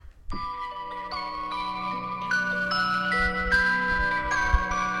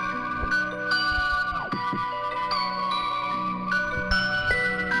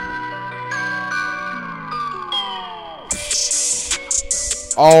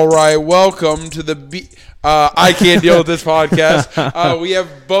All right, welcome to the I Can't Deal With This podcast. We have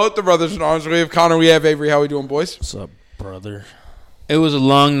both the brothers in arms. We have Connor, we have Avery. How we doing, boys? What's up, brother? It was a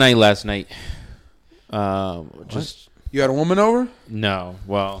long night last night. You had a woman over? No.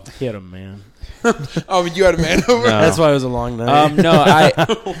 Well, He had a man. Oh, you had a man over? No. That's why it was a long night.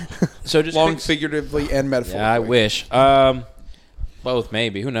 So just Long figuratively and metaphorically. Yeah, I wish. Both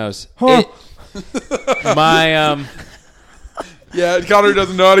maybe. Who knows? Huh. Yeah, Connor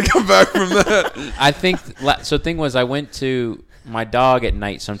doesn't know how to come back from that. I think. So the thing was, I went to my dog at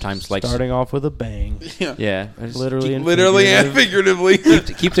night sometimes. Like Starting off with a bang. Yeah. I just Literally and And figuratively.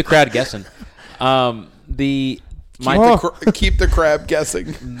 keep the crowd guessing. Keep the crab guessing.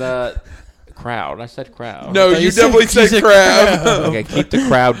 The crowd. I said crowd. No, you definitely said crab. Okay, keep the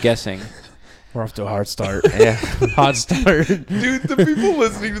crowd guessing. We're off to a hard start. Yeah. Hot start. Dude, the people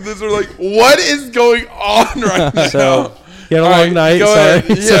listening to this are like, what is going on right now? So You had a All long right, night. go Sorry.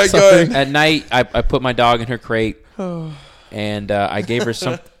 ahead. Yeah, go ahead. at night, I put my dog in her crate, and I gave her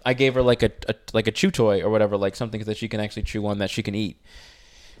some. I gave her like a chew toy or whatever, like something that she can actually chew on that she can eat.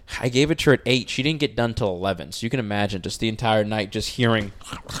 I gave it to her at 8. She didn't get done till 11. So you can imagine just the entire night just hearing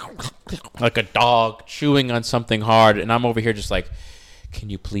like a dog chewing on something hard, and I'm over here just like, can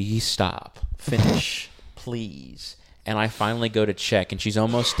you please stop? Finish, please. And I finally go to check, and she's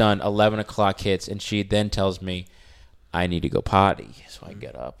almost done. 11 o'clock hits, and she then tells me, I need to go potty. So I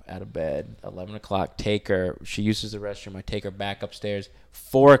get up out of bed, 11 o'clock, take her. She uses the restroom. I take her back upstairs.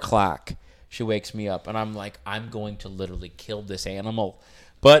 4 o'clock, she wakes me up, and I'm like, I'm going to literally kill this animal.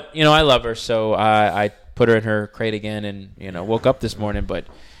 But, I love her, so I put her in her crate again and, woke up this morning. But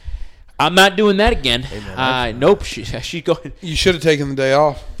I'm not doing that again. Nope. She going. You should have taken the day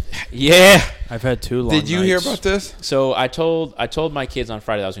off. Yeah. I've had 2 long Did you hear nights. about this? So I told my kids on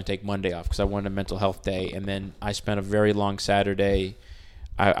Friday that I was going to take Monday off because I wanted a mental health day. And then I spent a very long Saturday.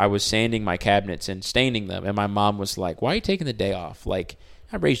 I was sanding my cabinets and staining them. And my mom was like, why are you taking the day off? Like,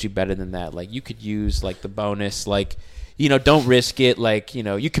 I raised you better than that. Like, you could use, like, the bonus. Like, don't risk it. Like,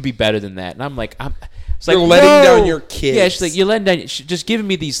 you could be better than that. And I'm like, You're letting down your kids. Yeah, she's like, you're letting down. She's just giving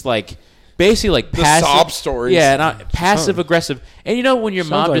me these, like, basically, like, The passive sob stories. Yeah, and passive aggressive. And when your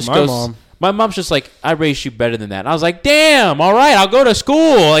Sounds mom like just my goes, mom. my mom's just like, I raised you better than that. And I was like, damn, all right, I'll go to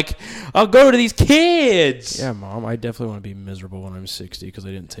school. Like, I'll go to these kids. Yeah, Mom. I definitely want to be miserable when I'm 60 because I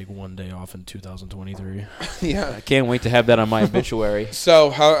didn't take one day off in 2023. Yeah. I can't wait to have that on my obituary. So,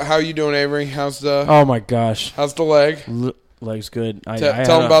 how you doing, Avery? How's the Oh, my gosh. leg? Leg's good.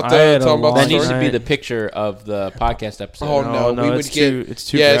 Tell 'em about the That needs to be story. the picture of the podcast episode. Oh no, No, we would it's get. too- it's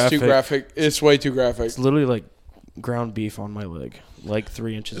too It's too graphic. graphic. It's way too graphic. It's literally like ground beef on my leg. Like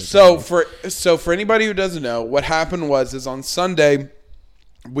 3 inches of So ground beef. for anybody who doesn't know, what happened is on Sunday,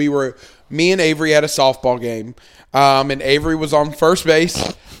 me and Avery had a softball game, and Avery was on first base.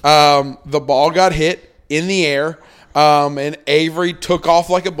 The ball got hit in the air. And Avery took off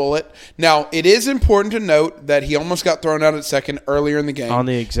like a bullet. Now, it is important to note that he almost got thrown out at second earlier in the game. On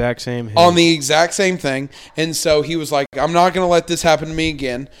the exact same hit. On the exact same thing. And so he was like, I'm not going to let this happen to me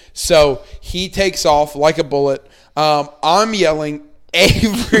again. So he takes off like a bullet. I'm yelling,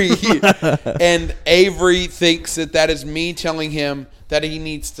 Avery. And Avery thinks that is me telling him that he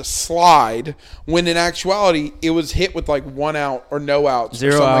needs to slide, when in actuality, it was hit with like 1 out or no outs.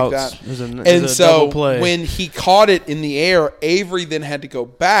 0 or something outs. like that. It was a And so double play. when he caught it in the air, Avery then had to go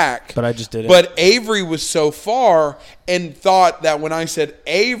back. But I just did it. But Avery was so far and thought that when I said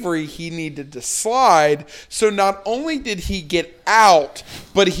Avery, he needed to slide. So not only did he get out,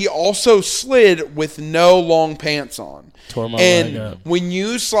 but he also slid with no long pants on. Tore my leg And up. when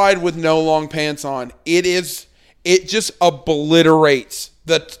you slide with no long pants on, it just obliterates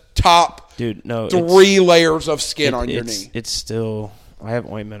the top Dude, no. 3 layers of skin on your knee. It's still, I have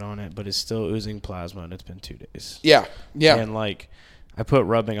ointment on it, but it's still oozing plasma, and it's been 2 days. Yeah. And like, I put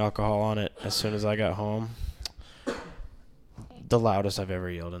rubbing alcohol on it as soon as I got home. The loudest I've ever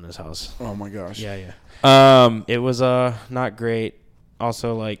yelled in this house. Oh my gosh. Yeah. Um, It was not great.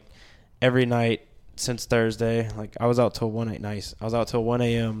 Also, like, every night since Thursday, like, I was out till 1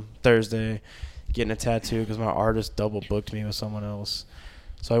 a.m. Thursday getting a tattoo because my artist double booked me with someone else.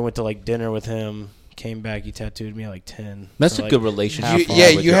 So I went to like dinner with him, came back, he tattooed me at like 10. That's for, a like, good relationship. half to off.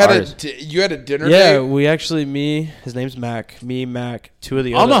 have with you your had artist. you had a dinner Yeah, date? we actually, his name's Mac, Mac, 2 of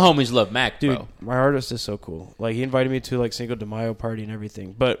the All other. my homies love Mac, Dude, bro. my artist is so cool. Like, he invited me to like Cinco de Mayo party and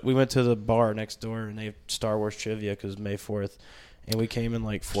everything. But we went to the bar next door and they have Star Wars trivia because May 4th. And we came in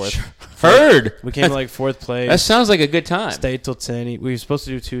like 4th. Heard. We came in like 4th place. That sounds like a good time. Stayed till 10. We were supposed to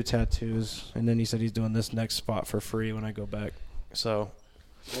do 2 tattoos. And then he said he's doing this next spot for free when I go back. So,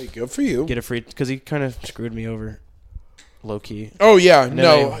 Hey, good for you. get it free. Because he kind of screwed me over. low key. Oh yeah, then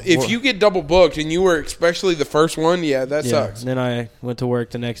no. I- If you get double booked and you were especially the first one, yeah, that sucks. And then I went to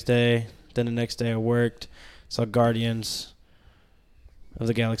work the next day. Then the next day I worked, saw Guardians of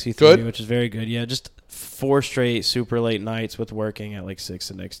the Galaxy 3, Good? which is very good. Yeah, just 4 straight super late nights with working at like 6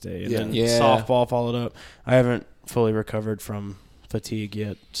 the next day. And then Yeah. softball followed up. I haven't fully recovered from fatigue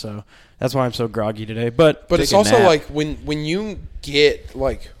yet, so that's why I'm so groggy today. But But it's Take a also nap. like when you get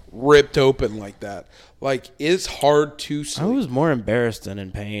like ripped open like that, like it's hard to I sleep. was more embarrassed than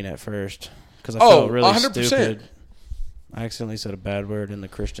in pain at first because I Oh, felt really 100%. stupid. I accidentally said a bad word in the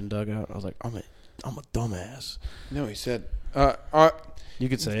Christian dugout. I was like, I'm a dumbass. No, he said. You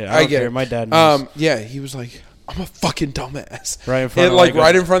could say it. I I don't get care. it. My dad knows. Yeah, he was like, "I'm a fucking dumbass." Right in front And of, like like,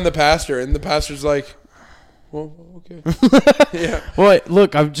 right in front of the pastor, and the pastor's like, "Well, okay." Yeah. Well,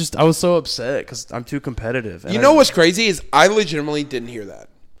 look, I was so upset because I'm too competitive. And You know what's crazy is I legitimately didn't hear that,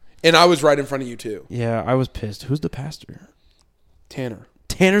 and I was right in front of you too, Yeah, I was pissed. Who's the pastor? Tanner.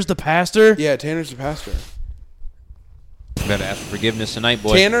 Tanner's the pastor? Yeah, Tanner's the pastor. Better ask for forgiveness tonight,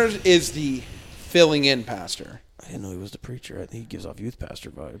 boy. Tanner is the filling in pastor. I didn't know he was the preacher. I think he gives off youth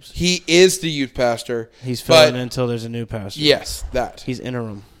pastor vibes. He is the youth pastor. He's filling but in until there's a new pastor. yes, that. He's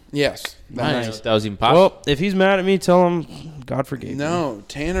interim. Yes, I that. didn't know that was even possible. Well, if he's mad at me, tell him God forgave me. No,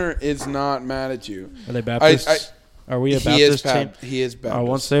 Tanner is not mad at you. Are they Baptists? Are we a He is Baptist team? He is Baptist.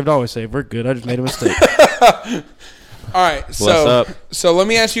 Once saved, always saved. We're good. I just made a mistake. All right, Bless so up. so let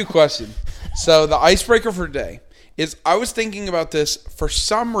me ask you a question. So the icebreaker for today is I was thinking about this for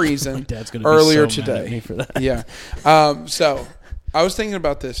some reason Dad's gonna be earlier so mad today. at me for that. Yeah. So I was thinking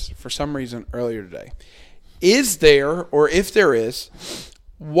about this for some reason earlier today. Is there, or if there is,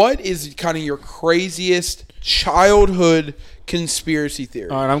 what is kind of your craziest childhood conspiracy theory?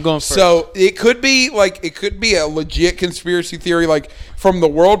 All right, I'm going first. So it could be a legit conspiracy theory, like from the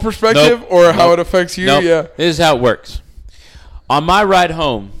world perspective, Nope. or how Nope. it affects you. Nope. Yeah. This is how it works. On my ride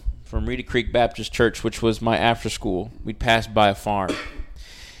home from Reedy Creek Baptist Church, which was my after school, we'd pass by a farm.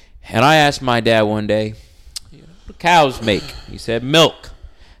 And I asked my dad one day, what do cows make? He said, milk.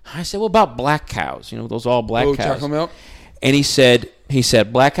 I said, what about black cows? You know, those all black Oh, cows. chocolate milk. And he said,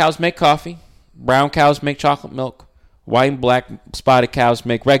 black cows make coffee, brown cows make chocolate milk, white and black spotted cows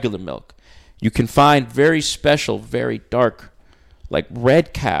make regular milk. You can find very special, very dark, like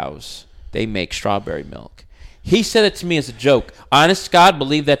red cows, they make strawberry milk. He said it to me as a joke. Honest to God,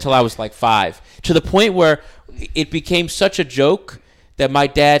 believed that till I was like 5. To the point where it became such a joke that my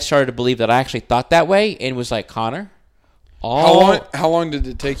dad started to believe that I actually thought that way and was like, Connor, How long did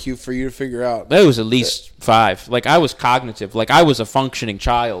it take you for you to figure out? it was at least 5. Like, I was cognitive. Like, I was a functioning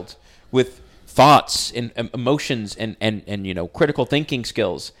child with thoughts and emotions and you know, critical thinking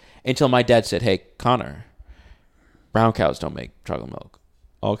skills until my dad said, hey, Connor, brown cows don't make chocolate milk.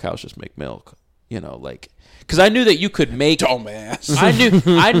 All cows just make milk. You know, like, because I knew that you could make... Dumbass. I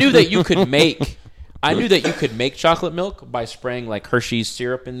knew that you could make chocolate milk by spraying, like, Hershey's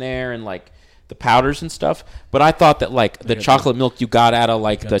syrup in there and, like, the powders and stuff, but I thought that like the chocolate milk you got out of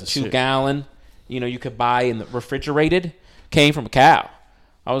like the 2-gallon, you know, you could buy in the refrigerated came from a cow.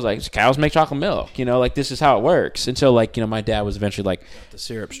 I was like, cows make chocolate milk, you know, like this is how it works. Until like, you know, my dad was eventually like, The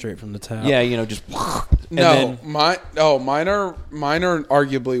syrup straight from the tap. yeah, you know, just and No, then, mine are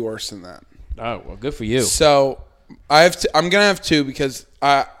arguably worse than that. oh well, good for you. So I'm gonna have 2 because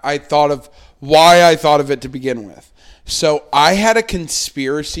I thought of why I thought of it to begin with. So I had a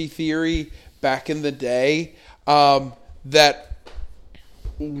conspiracy theory back in the day that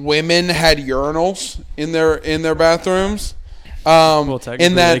women had urinals in their bathrooms. Well, technically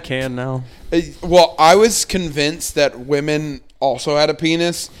in that they can now. Well, I was convinced that women also had a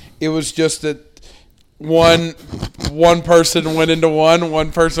penis. It was just that one person went into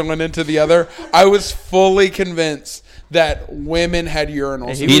one person went into the other. I was fully convinced that women had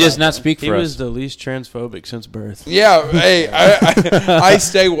urinals. He does not speak He for was us. the least transphobic since birth. Yeah, hey, I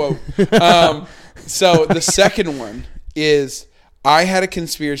stay woke. So the second one is I had a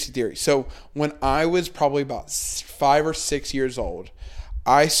conspiracy theory. So when I was probably about 5 or 6 years old,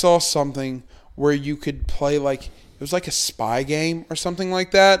 I saw something where you could play like it was like a spy game or something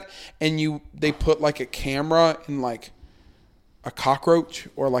like that, and they put like a camera in like a cockroach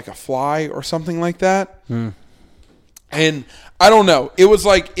or like a fly or something like that. And I don't know. It was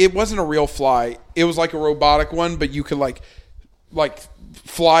like it wasn't a real fly. It was like a robotic one, but you could like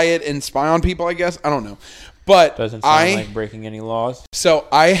fly it and spy on people, I guess. I don't know. But Doesn't sound like breaking any laws. so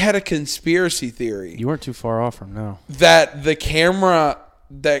I had a conspiracy theory You weren't too far off from now. that the camera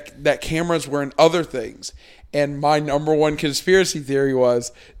that cameras were in other things. And my number one conspiracy theory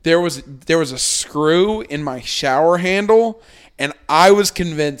was there was a screw in my shower handle, and I was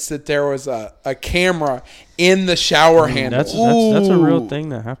convinced that there was a camera in the shower handle. That's a real thing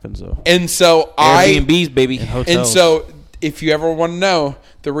that happens though. And so Airbnbs, baby. In hotels. And so, if you ever want to know,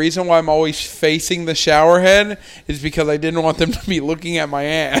 the reason why I'm always facing the shower head is because I didn't want them to be looking at my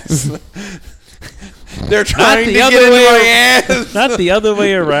ass. They're trying to get into my ass. Not the other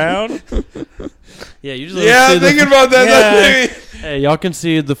way around. Yeah, you just Yeah, thinking about that. Yeah. Hey, y'all can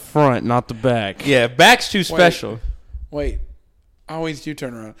see the front, not the back. Yeah, back's too special. Wait, I always do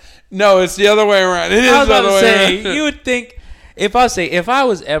turn around. No, it's the other way around. It is I was the about other to way say, around. you would think if I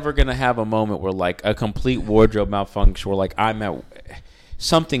was ever gonna have a moment where like a complete wardrobe malfunction, where like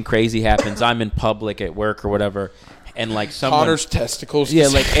something crazy happens, I'm in public at work or whatever, and like someone, Connor's testicles. yeah,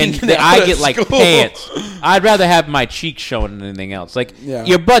 just like and hanging out I of get like school. pants. I'd rather have my cheeks showing than anything else. Like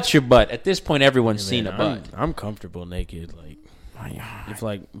your butt's your butt. At this point, everyone's seen a butt. I'm comfortable naked.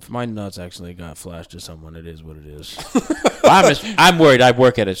 Like if my nuts actually got flashed to someone, it is what it is. I'm worried. I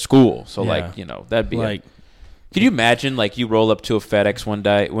work at a school, so Yeah. like that'd be Like, Can you imagine, like, you roll up to a FedEx one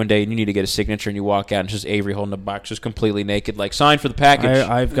day and you need to get a signature and you walk out and it's just Avery holding a box just completely naked, like, sign for the package.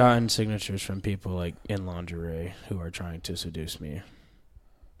 I've gotten signatures from people like in lingerie who are trying to seduce me.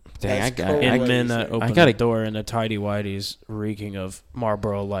 Dang, And men that open gotta- the door in the tidy whities reeking of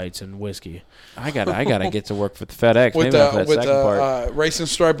Marlboro Lights and whiskey. I gotta get to work for the FedEx. with Maybe not for the that second part. racing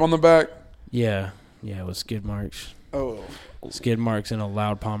stripe on the back. Yeah, with skid marks. Oh, Skid marks and a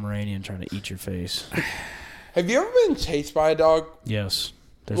loud Pomeranian trying to eat your face. have you ever been chased by a dog Yes.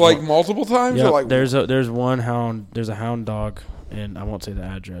 like multiple times? Yeah, Or like there's one hound. There's a hound dog, and I won't say the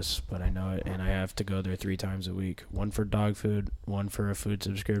address, but I know it, and I have to go there 3 times a week. One for dog food, one for a food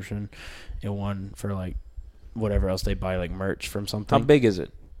subscription, and one for like whatever else they buy, like merch from something. How big is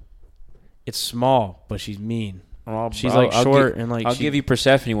it? It's small, but she's mean. I'll short and like I'll give you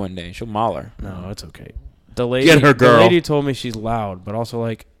Persephone one day. She'll maul her. No, it's okay. The lady, Get her, girl. The lady told me she's loud, but also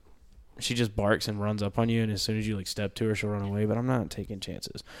like she just barks and runs up on you, and as soon as you like step to her, she'll run away. But I'm not taking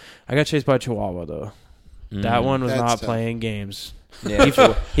chances. I got chased by a Chihuahua though. That one was That's not tough. playing games.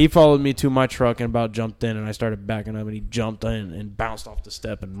 Yeah. He followed me to my truck and about jumped in, and I started backing up, and he jumped in and bounced off the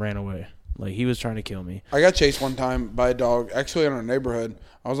step and ran away. Like he was trying to kill me. I got chased one time by a dog, actually in our neighborhood.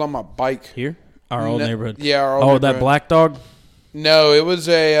 I was on my bike. Here, our old No- neighborhood. Yeah, our old Oh, neighborhood. that black dog. No, it was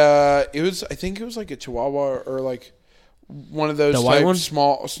I think it was like a Chihuahua or like one of those The white type one?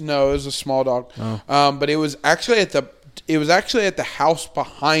 small. No, it was a small dog. Oh. But it was actually at the house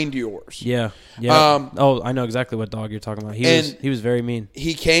behind yours. Yeah. Oh, I know exactly what dog you're talking about. He was very mean.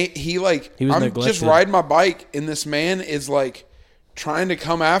 He came. He was I'm neglected. just riding my bike, and this man is like trying to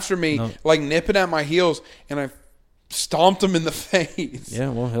come after me, No. like nipping at my heels, and I stomped him in the face. Yeah,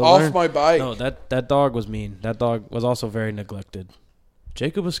 well, he'll off learn. my bike. No, that dog was mean. That dog was also very neglected.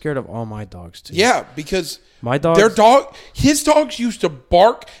 Jacob was scared of all my dogs too. Yeah, because My dogs. his dogs used to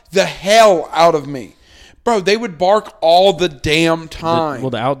bark the hell out of me. Bro, they would bark all the damn time.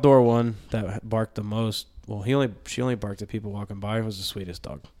 The outdoor one that barked the most. Well, she only barked at people walking by. Was the sweetest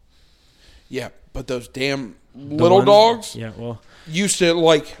dog. Yeah, but those damn The little one- dogs Yeah, well, used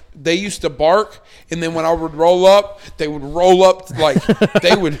to bark, and then when I would roll up, they would roll up like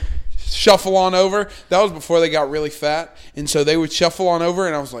they would shuffle on over. That was before they got really fat, and so they would shuffle on over,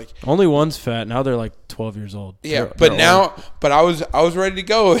 and I was like, only one's fat. Now they're like 12 years old. yeah. They're old. But I was ready to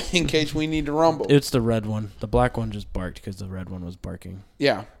go in case we need to rumble. It's the red one. The black one just barked because the red one was barking.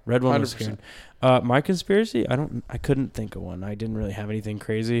 Yeah, Red one was 100%. scared. My conspiracy, I couldn't think of one. I didn't really have anything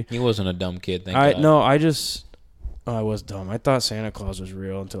crazy. He wasn't a dumb kid. Thank God. I was dumb. I thought Santa Claus was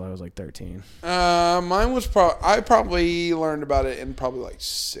real until I was like 13. Mine was I probably learned about it in probably like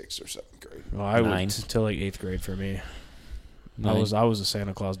 6th or 7th grade. Well, I Nine. was till like 8th grade for me. Nine. I was a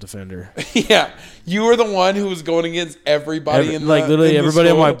Santa Claus defender. Yeah, you were the one who was going against everybody in the literally in the everybody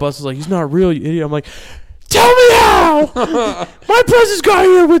on my school. bus was like, "He's not real, you idiot." I'm like, "Tell me how my presents got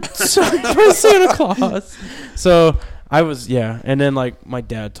here with Santa Claus." So I was and then like my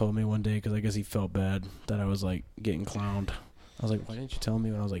dad told me one day because I guess he felt bad that I was like getting clowned. I was like, "Why didn't you tell me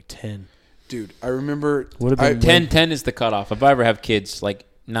when I was like 10?" Dude, I remember. Would have been 10 is the cutoff. If I ever have kids, like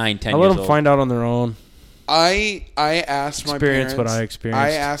 9, 10 I years let them old. find out on their own. I asked my Experience parents. what I experienced.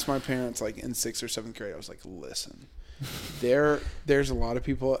 I asked my parents like in 6th or 7th grade. I was like, listen, there's a lot of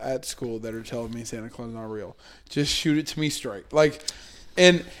people at school that are telling me Santa Claus is not real. Just shoot it to me straight. Like,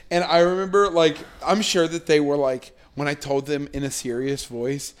 and I remember like I'm sure that they were like when I told them in a serious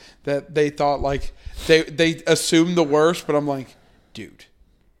voice that they thought like they assumed the worst, but I'm like, dude,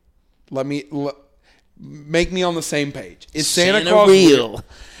 make me on the same page. Is Santa Claus real?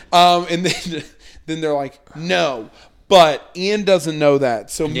 And then they're like, no, but Ian doesn't know that,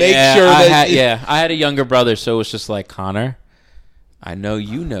 so make sure that I had a younger brother, so it was just like, Connor, I know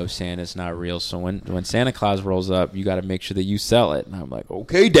you know Santa's not real, so when Santa Claus rolls up, you got to make sure that you sell it. And I'm like,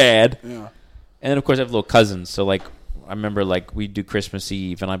 okay, Dad. Yeah. And then, of course, I have little cousins. So, like, I remember, like, we'd do Christmas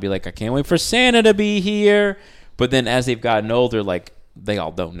Eve, and I'd be like, I can't wait for Santa to be here. But then as they've gotten older, like, they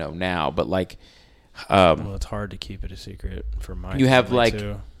all don't know now. But, like, Well, it's hard to keep it a secret for my you have, family, like,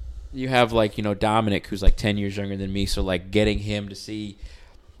 too. you have, like, you know, Dominic, who's, like, 10 years younger than me. So, like, getting him to see...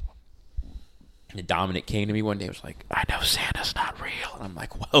 And Dominic came to me one day and was like, I know Santa's not real. And I'm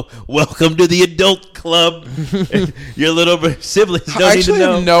like, well, welcome to the adult club. Your little siblings don't I need to actually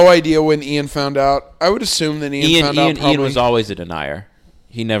know. have no idea when Ian found out. I would assume that Ian found out probably. Ian was always a denier.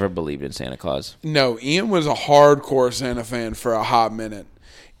 He never believed in Santa Claus. No, Ian was a hardcore Santa fan for a hot minute.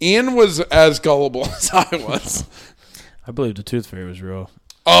 Ian was as gullible as I was. I believed the Tooth Fairy was real.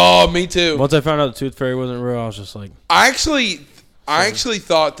 Oh, me too. Once I found out the Tooth Fairy wasn't real, I was just like, I actually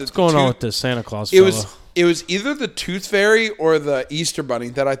thought that what's going on with this Santa Claus It fella? was either the Tooth Fairy or the Easter Bunny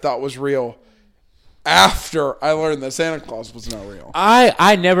that I thought was real. After I learned that Santa Claus was not real.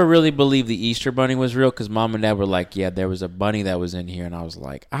 I never really believed the Easter Bunny was real because Mom and Dad were like, yeah, there was a bunny that was in here. And I was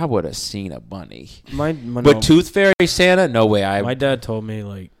like, I would have seen a bunny. But Tooth Fairy Santa? No way. My dad told me,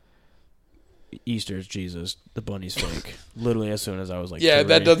 like, Easter is Jesus. The bunny's fake. Literally as soon as I was like, Yeah, 3.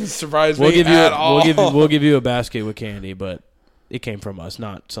 that doesn't surprise We'll me give you at all. we'll give you a basket with candy, but it came from us,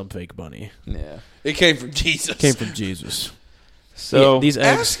 not some fake bunny. Yeah. It came from Jesus. It came from Jesus. So Yeah, these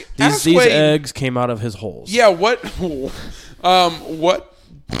eggs, ask these Wade- eggs came out of his holes. Yeah, what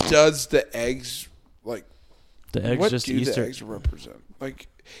does the eggs like? The eggs What just do Easter. the eggs represent? Like,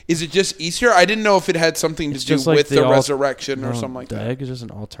 is it just Easter? I didn't know if it had something to It's do just like with the the al- resurrection or No, something like the that. egg is just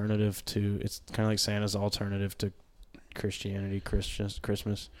an alternative to. It's kind of like Santa's alternative to Christianity,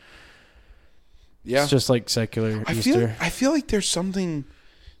 Christmas. Yeah, It's just like secular Easter. I feel like there's something.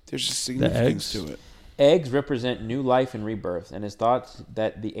 There's a significance eggs? to it. eggs represent new life and rebirth, and it's thought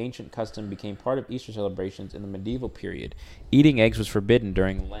that the ancient custom became part of Easter celebrations in the medieval period. Eating eggs was forbidden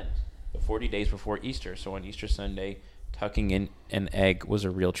during Lent, the 40 days before Easter. So on Easter Sunday, tucking in an egg was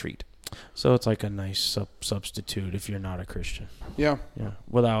a real treat. So it's like a nice substitute if you're not a Christian. Yeah. Yeah,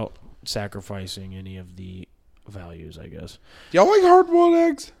 without sacrificing any of the values, I guess. Y'all like hard-boiled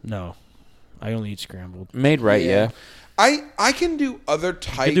eggs? No, I only eat scrambled. Made right, yeah. I can do other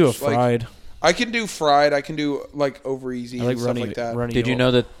types. I can do a like, fried. I can do fried. I can do like over easy I like and stuff runny, like that. runny Did you yolk-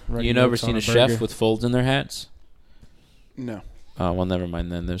 know that runny you never yolks seen on a chef burger. with folds in their hats? No, Oh, well, never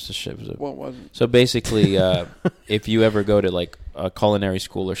mind then. There's a chef. what wasn't? So basically, if you ever go to like a culinary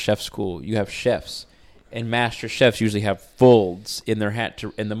school or chef school, you have chefs, and master chefs usually have folds in their hat.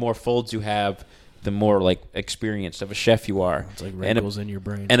 And the more folds you have, the more like experienced of a chef you are. It's like And wrinkles in your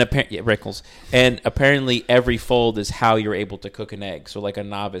brain. And wrinkles. And apparently, every fold is how you're able to cook an egg. So like a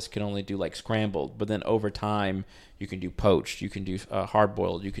novice can only do like scrambled, but then over time you can do poached, you can do hard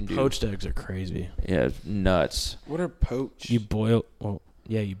boiled, you can do Poached eggs are crazy. Yeah, nuts. What are poached? You boil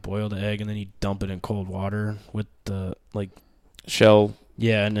you boil the egg and then you dump it in cold water with the Shell.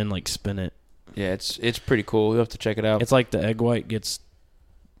 and then like spin it. Yeah, it's pretty cool. You have to check it out. It's like the egg white gets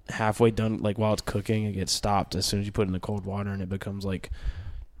halfway done, like while it's cooking, it gets stopped as soon as you put it in the cold water, and it becomes like.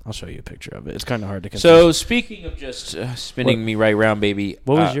 I'll show you a picture of it. It's kind of hard to. So speaking of just spinning me right round, baby.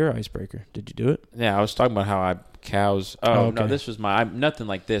 What was your icebreaker? Did you do it? Yeah, I was talking about how cows. Oh, No, okay. this was nothing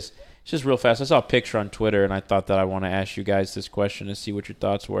like this. It's just real fast. I saw a picture on Twitter, and I thought that I want to ask you guys this question to see what your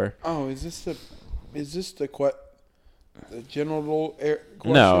thoughts were. Oh, is this the general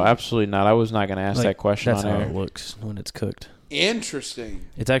question? No, absolutely not. I was not going to ask that question That's on how air. it looks when it's cooked. Interesting.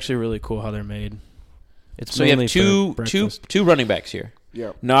 It's actually really cool how they're made. It's So you mainly have for two breakfast. running backs here.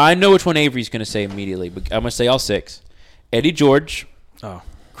 Yeah. Now I know which one Avery's going to say immediately, but I'm going to say all six: Eddie George, Oh,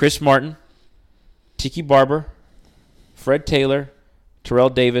 Chris Martin, Tiki Barber, Fred Taylor, Terrell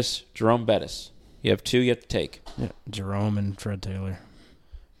Davis, Jerome Bettis. You have two you have to take. yeah, Jerome and Fred Taylor.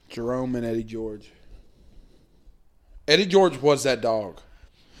 Jerome and Eddie George. Eddie George was that dog.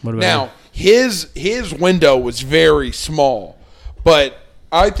 What about Now, his window was very small, but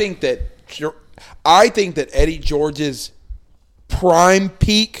I think that Eddie George's prime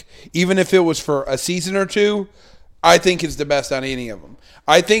peak, even if it was for a season or two, I think is the best on any of them.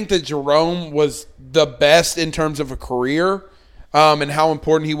 I think that Jerome was the best in terms of a career and how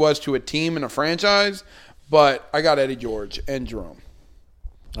important he was to a team and a franchise, but I got Eddie George and Jerome.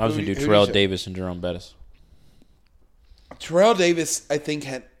 I was Who going do to you do Terrell say? Davis and Jerome Bettis. Terrell Davis, I think,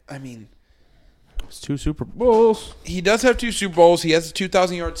 It's 2 Super Bowls. he does have 2 Super Bowls. He has a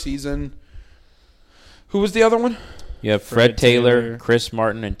 2,000-yard season. Who was the other one? You have Fred Fred Taylor, Taylor. Chris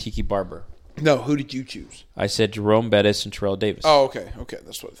Martin, and Tiki Barber. No, who did you choose? I said Jerome Bettis and Terrell Davis. Oh, okay. Okay,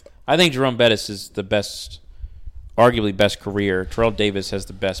 that's what I thought. I think Jerome Bettis is the best arguably best career. Terrell Davis has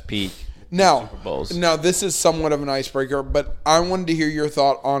the best peak. Now, Super Bowls. this is somewhat of an icebreaker, but I wanted to hear your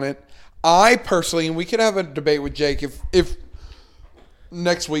thought on it. I personally, and we could have a debate with Jake if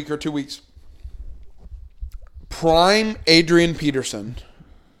next week or 2 weeks, prime Adrian Peterson,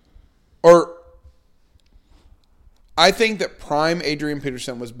 or I think that prime Adrian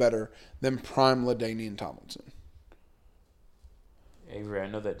Peterson was better than prime LaDainian Tomlinson. Avery, I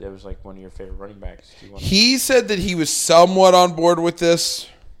know that was like one of your favorite running backs. He said that he was somewhat on board with this.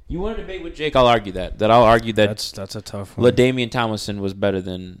 You want to debate with Jake? I'll argue that. I'll argue that That's a tough one. LaDainian Tomlinson was better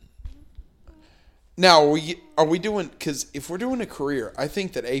than. Now, are we doing, because if we're doing a career, I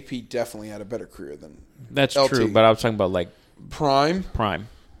think that AP definitely had a better career than That's LT. true, but I was talking about like prime.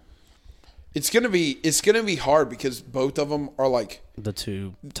 It's gonna be hard because both of them are like The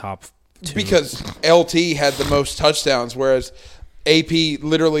top two. because LT had the most touchdowns, whereas AP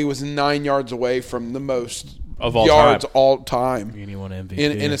literally was 9 yards away from the most Of all yards time. all time And he won MVP.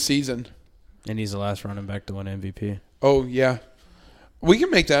 in a season. And he's the last running back to win MVP. Oh yeah, we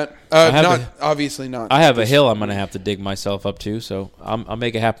can make that. Obviously not. I have a hill I'm going to have to dig myself up to, so I'll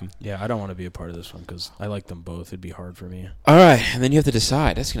make it happen. Yeah, I don't want to be a part of this one because I like them both. It'd be hard for me. All right, and then you have to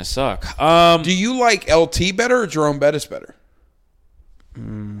decide. That's going to suck. Do you like LT better or Jerome Bettis better?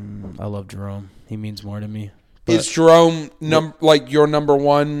 I love Jerome. He means more to me. Is Jerome like your number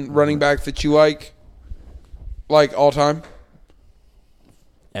one running back that you like all time?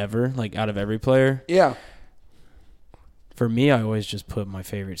 Ever? Like out of every player? Yeah. For me, I always just put my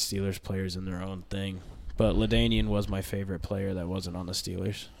favorite Steelers players in their own thing. But LaDainian was my favorite player that wasn't on the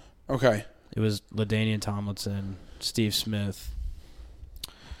Steelers. Okay. It was LaDainian Tomlinson, Steve Smith.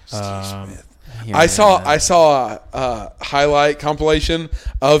 Smith. I saw a highlight compilation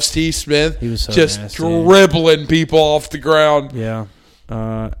of Steve Smith. He was so just nasty. dribbling people off the ground. Yeah.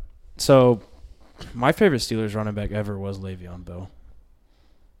 So my favorite Steelers running back ever was Le'Veon Bell.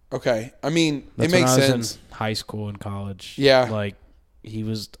 Okay. I mean, That's it makes when I was sense. in high school and college. Yeah. Like he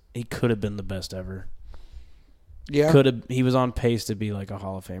could have been the best ever. Yeah. He was on pace to be like a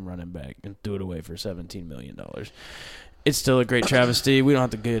Hall of Fame running back and threw it away for $17 million. It's still a great travesty. We don't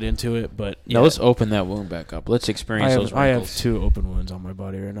have to get into it, but yeah. Now let's open that wound back up. Let's experience those I have wrinkles. 2 open wounds on my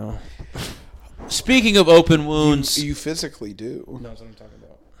body right now. Speaking of open wounds, You physically do. No, that's what I'm talking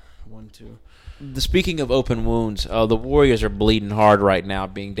about. 1, 2. speaking of open wounds, the Warriors are bleeding hard right now,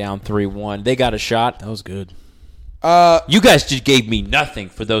 being down 3-1. They got a shot. That was good. You guys just gave me nothing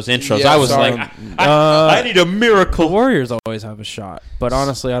for those intros. Yeah, I was sorry. like, I need a The miracle. Warriors always have a shot, but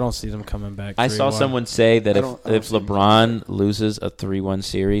honestly, I don't see them coming back. I saw 3-1. someone say that I don't if see them LeBron loses a 3-1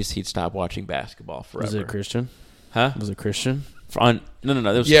 series, he'd stop watching basketball forever. Was it Christian? Huh? Was it Christian? No. It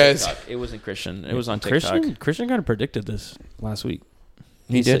was Yes. TikTok. It wasn't Christian. It was on TikTok. Christian kind of predicted this last week.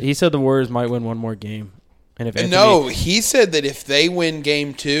 He did? He said the Warriors might win one more game, and if Anthony, No, he said that if they win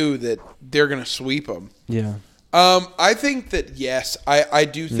game 2, that they're going to sweep them. yeah, I think that, yes, I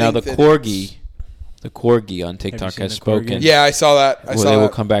do think Now the that Corgi on TikTok seen has the spoken. Corgi? Yeah, I saw that. Well, they will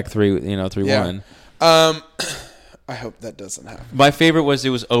come back 3-1. I hope that doesn't happen. My favorite was it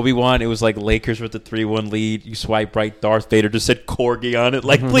was Obi-Wan. It was like Lakers with the 3-1 lead. You swipe right, Darth Vader just said Corgi on it.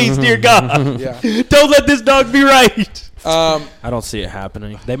 Like, please, dear God, Yeah. don't let this dog be right. I don't see it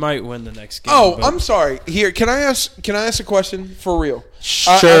happening. They might win the next game. Oh, but I'm sorry. Here, can I ask a question for real?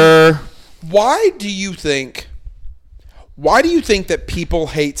 Sure. Why do you think that people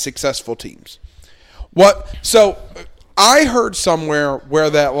hate successful teams? What? So I heard somewhere where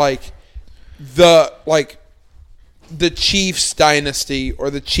that the Chiefs dynasty or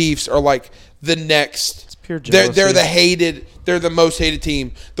the Chiefs are like the next. It's pure They're jealousy. They're the most hated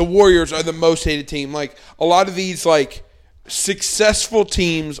team. The Warriors are the most hated team. Like a lot of these successful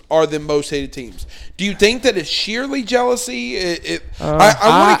teams are the most hated teams. Do you think that it's sheerly jealousy? I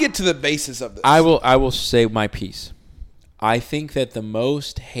want to get to the basis of this. I will say my piece. I think that the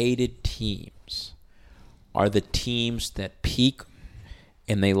most hated teams are the teams that peak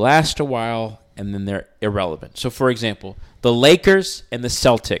and they last a while and then they're irrelevant. So, for example, the Lakers and the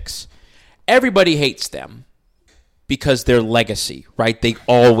Celtics, everybody hates them because their legacy, right? They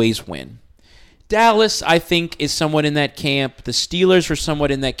always win. Dallas, I think, is somewhat in that camp. The Steelers are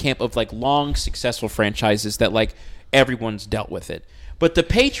somewhat in that camp of long, successful franchises that everyone's dealt with it. But the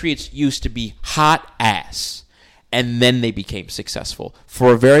Patriots used to be hot ass, and then they became successful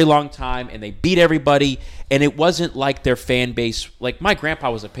for a very long time, and they beat everybody. And it wasn't like their fan base. My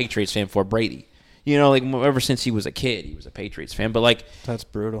grandpa was a Patriots fan for Brady. Ever since he was a kid, he was a Patriots fan. But That's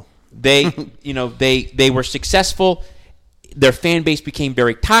brutal. they, they were successful. Their fan base became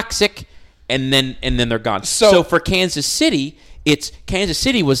very toxic. And then they're gone. So for Kansas City, Kansas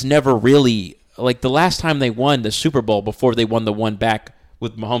City was never really like the last time they won the Super Bowl before they won the one back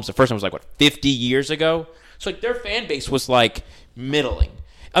with Mahomes, the first time was like, 50 years ago? So like their fan base was like middling.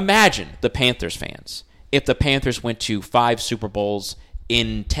 Imagine the Panthers fans. If the Panthers went to 5 Super Bowls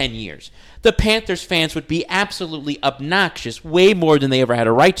in 10 years, the Panthers fans would be absolutely obnoxious, way more than they ever had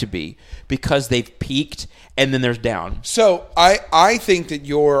a right to be, because they've peaked and then there's down. So I think that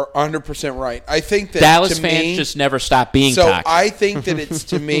you're 100% right. I think that Dallas to fans me, just never stop being so toxic. I think that it's,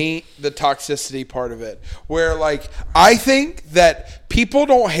 to me, the toxicity part of it. Where, like, I think that people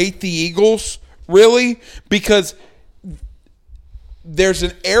don't hate the Eagles, really, because there's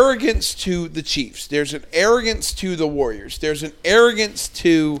an arrogance to the Chiefs. There's an arrogance to the Warriors. There's an arrogance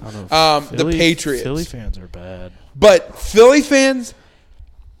to the Patriots. Philly fans are bad. But Philly fans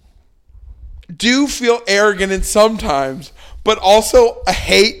do feel arrogant in sometimes, but also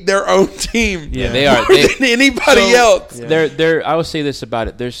hate their own team. Yeah, they are. More than anybody else. Yeah. I will say this about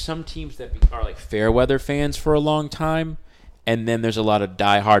it. There's some teams that are like fair weather fans for a long time, and then there's a lot of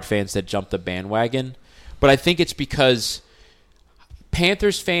diehard fans that jump the bandwagon. But I think it's because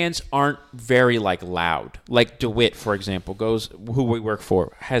Panthers fans aren't very like loud. Like DeWitt, for example, who we work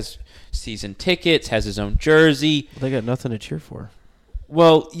for, has season tickets, has his own jersey. They got nothing to cheer for.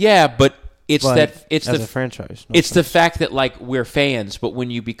 Well, yeah, but it's Like, it's as the a franchise. it's the fact that like we're fans, but when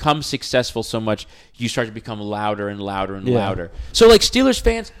you become successful so much, you start to become louder and louder and louder. So like Steelers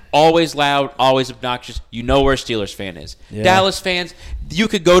fans, always loud, always obnoxious. You know where a Steelers fan is. Yeah. Dallas fans, you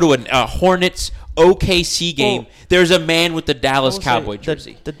could go to a Hornets OKC game. Well, there's a man with the Dallas Cowboy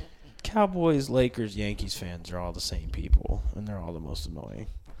jersey. The Cowboys, Lakers, Yankees fans are all the same people, and they're all the most annoying.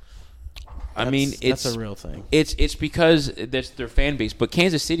 I mean, that's a real thing. It's because that's their fan base. But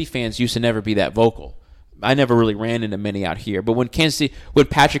Kansas City fans used to never be that vocal. I never really ran into many out here. But when when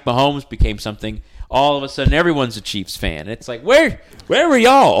Patrick Mahomes became something, all of a sudden everyone's a Chiefs fan. It's like, where were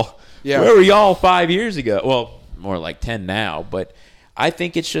y'all? Yeah. Where were y'all 5 years ago? Well, more like 10 now. But I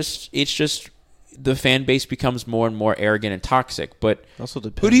think it's just the fan base becomes more and more arrogant and toxic. But Also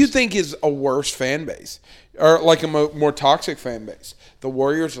depends. Who do you think is a worse fan base? Or like a more toxic fan base? The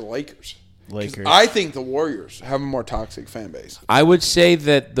Warriors or Lakers? 'Cause Lakers. I think the Warriors have a more toxic fan base. I would say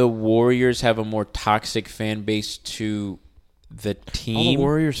that the Warriors have a more toxic fan base to the All the team.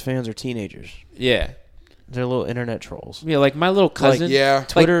 Warriors fans are teenagers. Yeah. They're little internet trolls. Yeah, like my little cousin. yeah.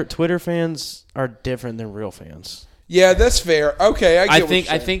 Twitter fans are different than real fans. Yeah, that's fair. Okay, I get what you're I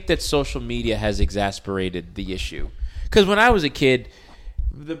saying. think that social media has exasperated the issue. Because when I was a kid,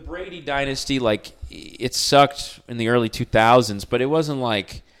 the Brady dynasty, like, it sucked in the early 2000s, but it wasn't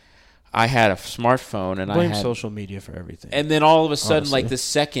like I had a smartphone and Blame I had social media for everything. And then all of a sudden, Honestly. like the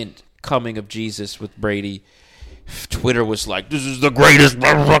second coming of Jesus with Brady, Twitter was like, "This is the greatest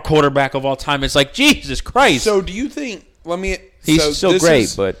quarterback of all time." It's like, Jesus Christ! So do you think? He's so so this great,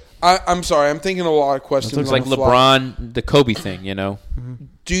 is- but I'm sorry. I'm thinking a lot of questions. it's on like the fly. LeBron, the Kobe thing, you know.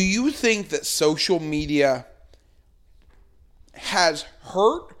 Do you think that social media has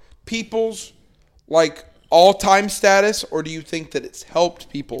hurt people's like all-time status, or do you think that it's helped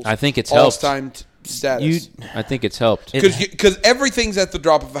people's? I think it's helped. all-time status. I think it's helped. Because everything's at the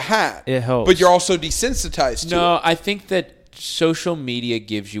drop of a hat. It helps. But you're also desensitized to No, it. I think that social media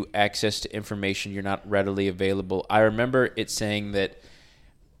gives you access to information you're not readily available. I remember it saying that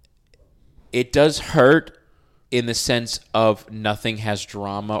it does hurt in the sense of nothing has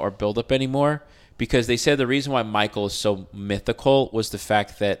drama or buildup anymore, because they said the reason why Michael is so mythical was the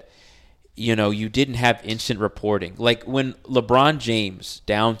fact that, you know, you didn't have instant reporting. Like when LeBron James,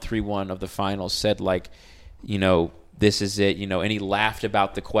 down 3-1 of the finals, said, like, you know, this is it, you know, and he laughed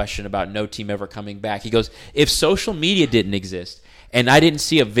about the question about no team ever coming back. He goes, if social media didn't exist and I didn't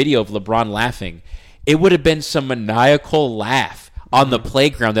see a video of LeBron laughing, it would have been some maniacal laugh on the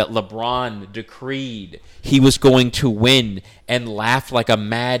playground that LeBron decreed he was going to win and laughed like a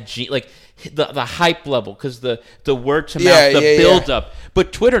mad like the hype level, because the word to mouth, the build up.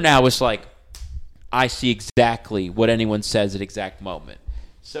 But Twitter now is like, I see exactly what anyone says at exact moment.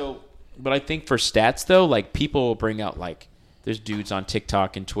 So, but I think for stats though, like people will bring out, like, there's dudes on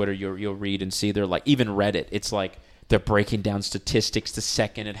TikTok and Twitter you'll read and see, they're like, even Reddit, it's like they're breaking down statistics the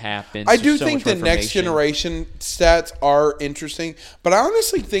second it happens. I do There's so think much the more next information. generation stats are interesting, but I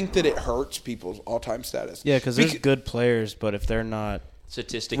honestly think that it hurts people's all-time status. Yeah, because there's good players, but if they're not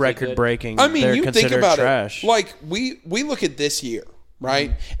Statistically record good. breaking, I mean, they're you think considered about trash. it. Like we look at this year,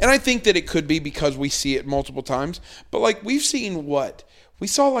 right? And I think that it could be because we see it multiple times. But like we've seen what? We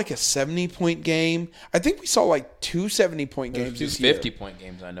saw like a 70-point game. I think we saw like two 70-point games Two this year. 50-point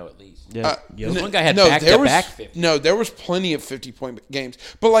games, I know at least. Yeah, yep. One guy had there back-to-back was- 50. No, there was plenty of 50-point games.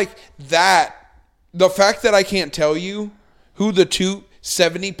 But like that, the fact that I can't tell you who the two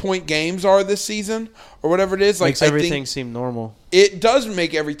 70-point games are this season or whatever it is. Like, Makes everything seem normal. It does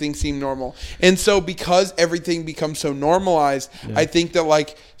make everything seem normal. And so because everything becomes so normalized, I think that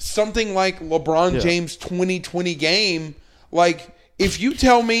like something like LeBron James 2020 game, like if you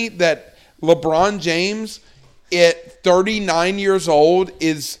tell me that LeBron James at 39 years old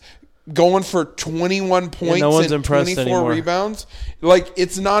is going for 21 points and 24 anymore. rebounds, like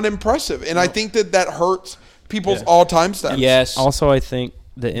it's not impressive. And I think that hurts people's all-time stats. Yes. Also, I think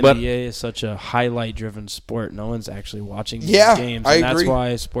the NBA is such a highlight-driven sport. No one's actually watching these games. I And agree. that's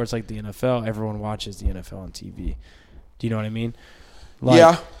why sports like the NFL, everyone watches the NFL on TV. Do you know what I mean? Like,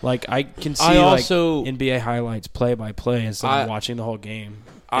 Yeah. Like, I can see I also- like NBA highlights play-by-play instead of watching the whole game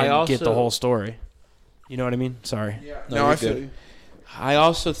I and get the also- whole story. You know what I mean? Sorry. No, you're I feel good. you. I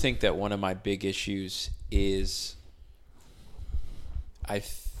also think that one of my big issues is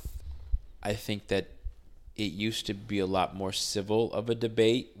I think that it used to be a lot more civil of a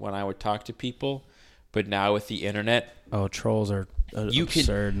debate when I would talk to people, but now with the internet, Oh, trolls are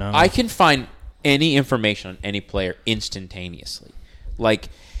absurd now. I can find any information on any player instantaneously. Like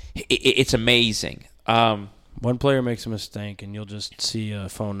it's amazing. One player makes a mistake, and you'll just see a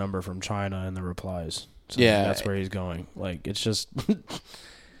phone number from China in the replies. So Yeah. that's where he's going. Like, it's just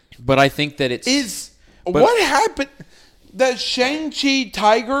But I think that What happened? That Shang-Chi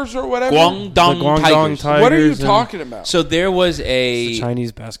Tigers or whatever? Guangdong The Guangdong Tigers. Tigers. What are you and- talking about? So there was a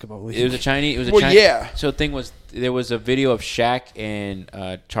Chinese basketball league. It was a Chinese. It was a Well, Chinese. yeah. So the thing was, there was a video of Shaq and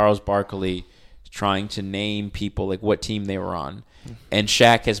Charles Barkley trying to name people, like what team they were on, and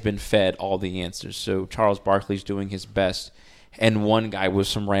Shaq has been fed all the answers. So Charles Barkley's doing his best, and one guy was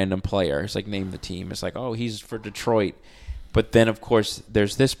some random player. It's like, name the team. It's like, oh, he's for Detroit. But then, of course,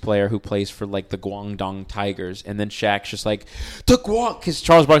 there's this player who plays for, like, the Guangdong Tigers. And then Shaq's just like, the Guang... Because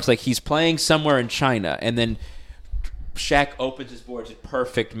Charles Barkley's like, he's playing somewhere in China. And then Shaq opens his board in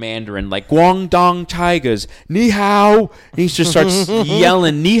perfect Mandarin, like, Guangdong Tigers, ni hao. And he just starts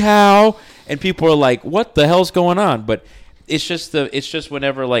yelling, ni hao. And people are like, what the hell's going on? But it's just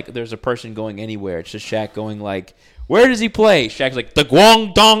whenever, like, there's a person going anywhere, it's just Shaq going, like, where does he play? Shaq's like, the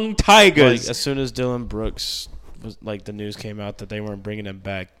Guangdong Tigers. Like, as soon as Dylan Brooks was like, the news came out that they weren't bringing him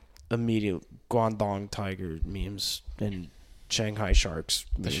back, immediate Guangdong Tiger memes and Shanghai Sharks.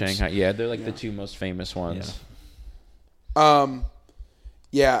 The memes. Shanghai, yeah, they're like the two most famous ones.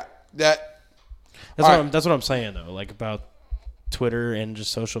 Yeah, That's what I'm saying though. Like, about Twitter and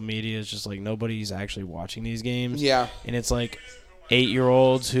just social media is just like nobody's actually watching these games. Yeah. And it's like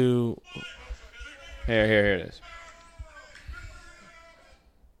 8-year-olds who Here it is.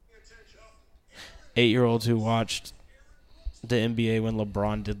 8-year-olds who watched the NBA when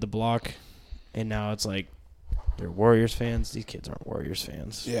LeBron did the block, and now it's like they're Warriors fans. These kids aren't Warriors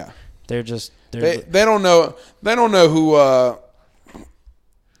fans. yeah. They're just They don't know. They don't know who.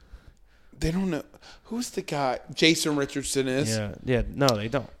 They don't know who's the guy Jason Richardson is. yeah. No, they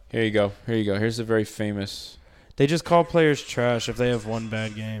don't. Here you go. Here's the very famous. They just call players trash if they have one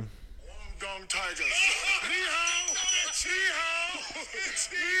bad game. Guangdong Tigers. Ni hao. Ni hao.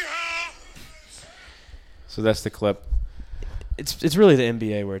 Ni hao. So that's the clip. It's really the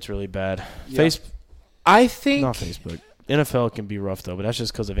NBA where it's really bad. Yeah. I think Not Facebook. NFL can be rough though, but that's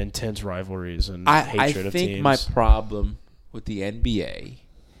just because of intense rivalries and I hatred of think teams. my problem with the NBA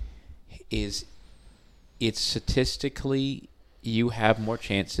is it's statistically you have more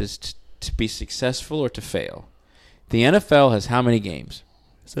chances to be successful or to fail. The NFL has how many games?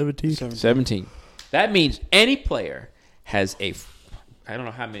 17. That means any player has I don't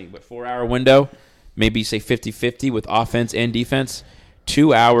know how many, but 4-hour window, maybe say 50-50 with offense and defense,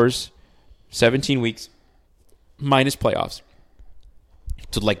 2 hours, 17 weeks, minus playoffs,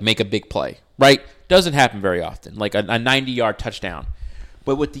 to like make a big play, right? Doesn't happen very often, like a 90-yard touchdown.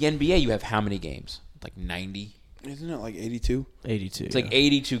 But with the NBA, you have how many games? Like 90? Isn't it like 82? 82. It's like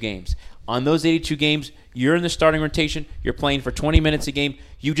 82 games. On those 82 games, you're in the starting rotation. You're playing for 20 minutes a game.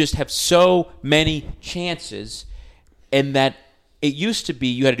 You just have so many chances. And that it used to be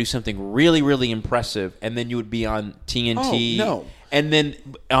you had to do something really, really impressive, and then you would be on TNT. Oh, no. And then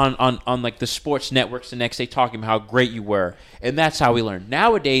on like the sports networks the next day talking about how great you were. And that's how we learn.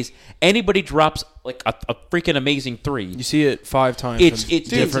 Nowadays, anybody drops like a freaking amazing three. You see it 5 times. It's in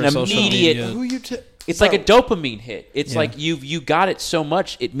different an social immediate- media. Who you? It's like a dopamine hit. It's Yeah. like you got it so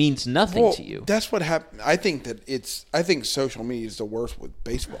much it means nothing to you. That's what happened. I think social media is the worst with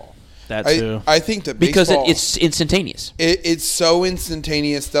baseball. That too. I think that Because baseball, it's instantaneous. it's so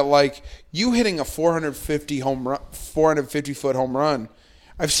instantaneous that like you hitting a 450 foot home run.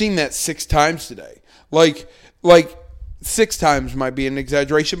 I've seen that 6 times today. Like 6 times might be an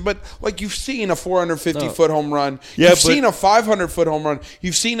exaggeration, but like you've seen a 450-foot home run. Yeah, You've but- seen a 500-foot home run.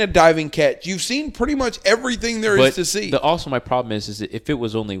 You've seen a diving catch. You've seen pretty much everything there is But to see. also my problem is that if it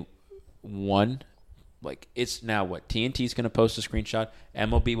was only one, like it's now what TNT's going to post a screenshot,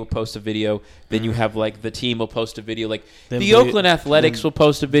 MLB will post a video, then you have like the team will post a video, like Then the Ble- Oakland Athletics will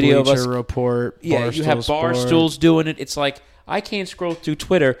post a video of us. Bleacher Report. Yeah, you have Sport. Barstools doing it. It's like I can't scroll through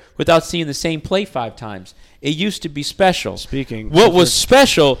Twitter without seeing the same play 5 times. It used to be special. What was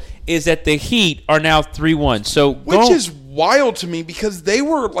special is that the Heat are now 3-1. So Which is wild to me because they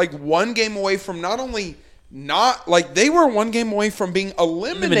were like one game away from they were one game away from being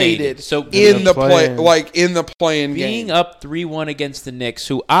eliminated. So in the play-in. play-in being game. up 3-1 against the Knicks,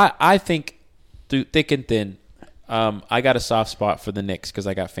 who I think through thick and thin, I got a soft spot for the Knicks because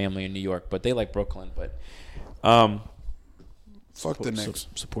I got family in New York, but they like Brooklyn. But Fuck the Knicks.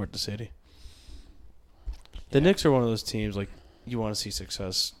 Support the city. The Knicks are one of those teams like you want to see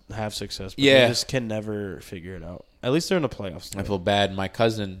success, have success, but Yeah. they just can never figure it out. At least they're in the playoffs. I feel bad. My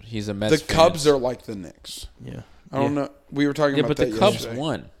cousin, he's a Mets The fan. Cubs are like the Knicks. Yeah. I don't know. We were talking Yeah, about but that the Cubs yesterday.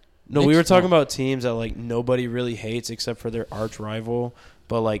 won. No, Knicks we were talking won. about teams that like nobody really hates except for their arch rival,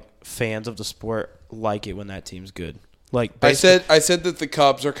 but like fans of the sport like it when that team's good. Like I said that the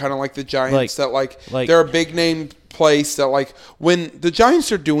Cubs are kind of like the Giants. Like- They're a big name place that like when the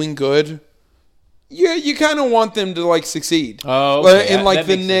Giants are doing good, yeah, you kind of want them to like succeed. Oh, okay. And like That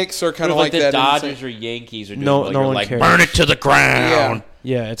the makes Knicks sense. are kind of But like if that. the in the Dodgers same- or Yankees are doing No- well, no you're one like, cares. burn it to the ground.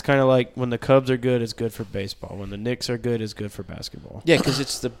 yeah, it's kind of like when the Cubs are good, it's good for baseball. When the Knicks are good, it's good for basketball. Yeah, because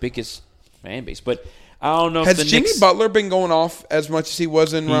it's the biggest fan base. But I don't know Has if the Jimmy Knicks... Butler been going off as much as he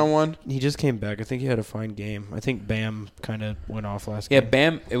was in round one? He just came back. I think he had a fine game. I think Bam kind of went off last Yeah, game.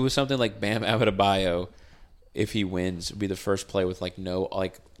 Bam. It was something like Bam Adebayo, if he wins, would be the first play with like no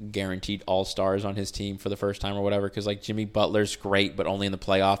like guaranteed all stars on his team for the first time or whatever. Because like Jimmy Butler's great, but only in the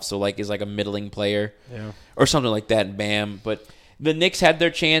playoffs, so like is like a middling player, Yeah. or something like that. And Bam, but the Knicks had their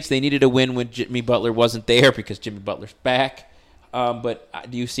chance. They needed a win when Jimmy Butler wasn't there because Jimmy Butler's back. But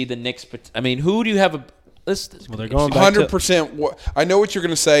do you see the Knicks? I mean, who do you have? Well, they're going back to 100%. I know what you're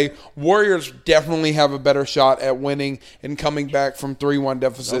going to say. Warriors definitely have a better shot at winning and coming back from 3-1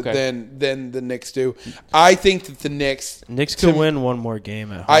 deficit Okay. than the Knicks do. I think that the Knicks can win one more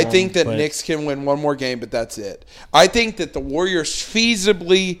game at home. I think that but Knicks can win one more game, but that's it. I think that the Warriors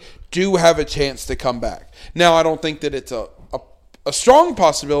feasibly do have a chance to come back. Now, I don't think that it's a strong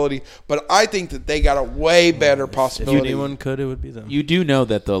possibility, but I think that they got a way better If possibility. anyone could, it would be them. You do know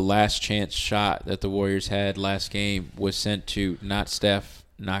that the last chance shot that the Warriors had last game was sent to not Steph,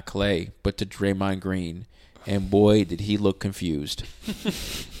 not Clay, but to Draymond Green. And boy, did he look confused.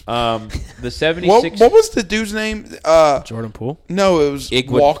 The 76 what was the dude's name? Jordan Poole. No, it was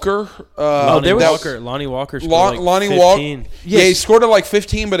Igwood. Walker. there was- Lonnie Walker scored Lonnie like Walker. 15. Yeah, he scored it like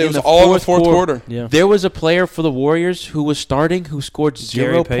 15, but it In was the all in the fourth fourth quarter. quarter. Yeah. There was a player for the Warriors who was starting who scored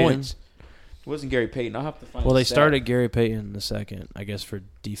 0 Gary Payton. points. It wasn't Gary Payton. I'll have to find Well, the they stat. started Gary Payton in the second, I guess, for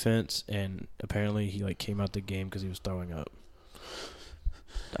defense, and apparently he like came out the game because he was throwing up.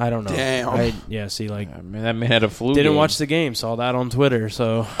 I don't know. Damn. See, like Man, that man had a flu. didn't game. watch the game, saw that on Twitter.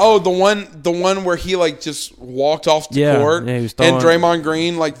 So Oh, the one where he like just walked off the Yeah, court yeah, he was and throwing- Draymond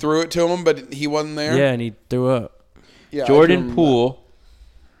Green like threw it to him, but he wasn't there. yeah, and he threw up. Yeah, I do Jordan remember Poole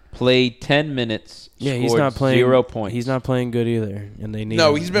played 10 minutes. Yeah, he's scored not playing 0 points. He's not playing good either, and they need. that.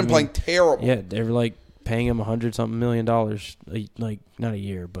 No, him. he's been I mean, playing terrible. Yeah, they were like paying him $100-something million, like not a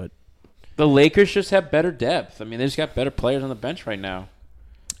year, but The Lakers just have better depth. I mean, they just got better players on the bench right now.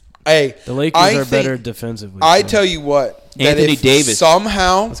 Hey, the Lakers I are think- better defensively. I so. tell you what, that Anthony if Davis.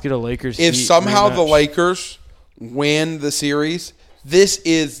 somehow, Let's get a Lakers. if Heat somehow the rematch. Lakers win the series, this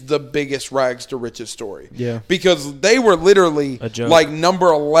is the biggest rags to riches story. Yeah. Because they were literally A joke. like number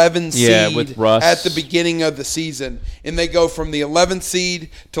 11 seed Yeah, with Russ. at the beginning of the season. And they go from the 11th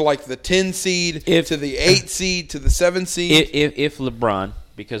seed to like the 10 seed to the 8 seed to the 7 seed. If LeBron,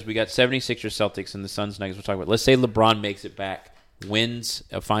 because we got 76ers, Celtics, and the Suns Nuggets we're talking about. Let's say LeBron makes it back, wins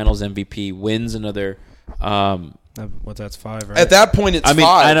a Finals MVP, wins another. That's 5, right? At that point, it's I mean,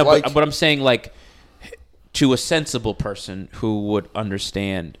 5. I know, like, but I'm saying like to a sensible person who would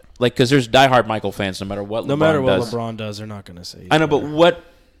understand, like, because there's diehard Michael fans, no matter what. no LeBron matter what does. LeBron does, they're not going to say. I know, but what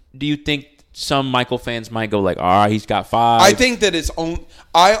do you think? Some Michael fans might go like, "Ah, he's got 5." I think that it's only.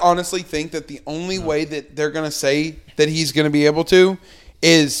 I honestly think that the only way that they're going to say that he's going to be able to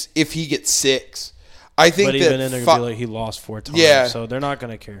is if he gets 6. I think But that even then, they're going to be like, he lost 4 times. Yeah. So they're not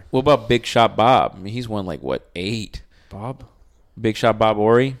going to care. What about Big Shot Bob? I mean, he's won like what 8? Bob? Big Shot Bob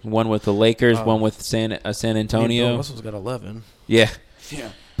Ori, one with the Lakers, one with San Bill Antonio. Russell's got 11. Yeah.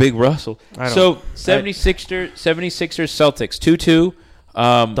 Yeah. Big Russell. I don't- So 76ers, 76ers, Celtics 2-2.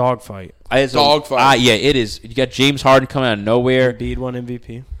 Dogfight. Dogfight. Yeah, it is. You got James Harden coming out of nowhere. Embiid won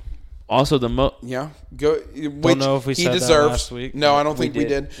MVP. Also, Yeah, go. Which know if we he said that deserves. last week. No, I don't think we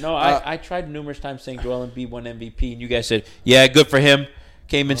did. No, I tried numerous times saying Joel Embiid won MVP, and you guys said, "Yeah, good for him."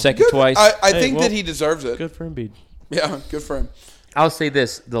 Came in second Good. twice. I Hey, think well, that he deserves it. Good for Embiid. Yeah, good for him. I'll say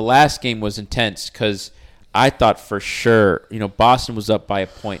this: the last game was intense because I thought for sure, Boston was up by a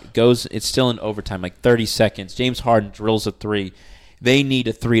point. It's still in overtime, like 30 seconds. James Harden drills a 3. They need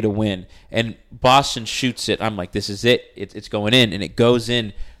a 3 to win, and Boston shoots it. I'm like, this is it. It's going in, and it goes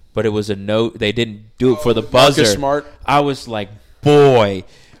in. But it was a no. They didn't do it for the buzzer. Marcus Smart. I was like, boy.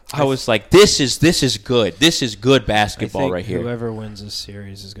 I was like, this is good. This is good basketball right here. Whoever wins this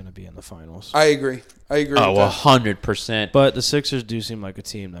series is going to be in the finals. I agree. Oh, with that. 100%. But the Sixers do seem like a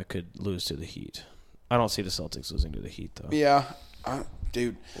team that could lose to the Heat. I don't see the Celtics losing to the Heat though. Yeah,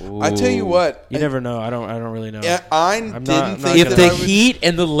 dude. I tell you what. You never know. I don't really know. Yeah, I I'm didn't not think If that the I would, Heat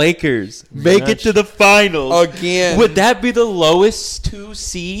and the Lakers make it Rematch. to the finals again. would that be the lowest 2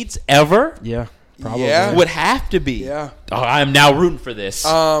 seeds ever? Yeah. Probably. Yeah. Would have to be. Yeah. Oh, I'm now rooting for this.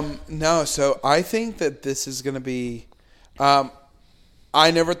 No. So I think that this is going to be.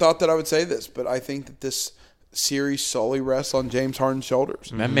 I never thought that I would say this, but I think that this series solely rests on James Harden's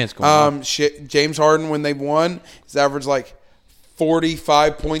shoulders. That man's going on. James Harden, when they've won, has averaged like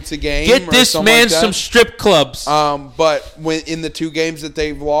 45 points a game. Get or this something man like that. some strip clubs. But when in the 2 games that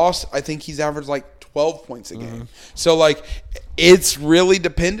they've lost, I think he's averaged like 12 points a game. So like, it's really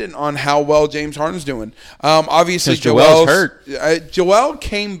dependent on how well James Harden's doing. Obviously, 'Cause Joel's hurt. Joel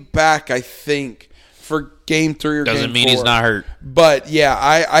came back, I think, for game 3 or Doesn't game mean 4. he's not hurt. But yeah,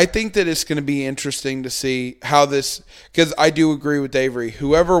 I think that it's going to be interesting to see how this, because I do agree with Avery.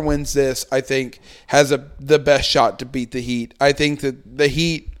 Whoever wins this, I think, has the best shot to beat the Heat. I think that the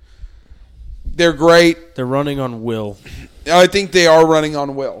Heat, they're great. They're running on will. I think they are running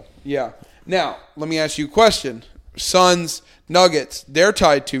on will. Yeah. Now, let me ask you a question. Suns, Nuggets, they're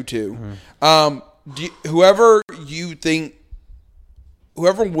tied 2-2. Whoever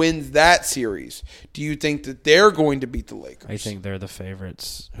wins that series, do you think that they're going to beat the Lakers? I think they're the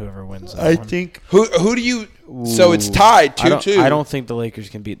favorites. Whoever wins that one. Who do you? So it's tied 2-2. I don't think the Lakers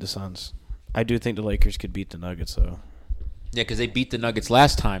can beat the Suns. I do think the Lakers could beat the Nuggets though. Yeah, because they beat the Nuggets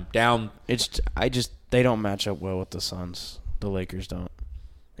last time down. They don't match up well with the Suns. The Lakers don't,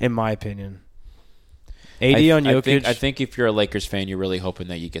 in my opinion. AD on Jokic. I think if you're a Lakers fan, you're really hoping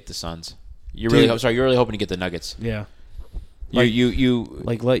that you get the Suns. You're really hoping to get the Nuggets. Yeah. Let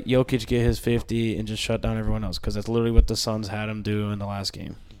Jokic get his 50 and just shut down everyone else because that's literally what the Suns had him do in the last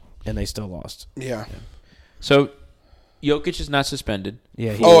game, and they still lost. Yeah. So Jokic is not suspended.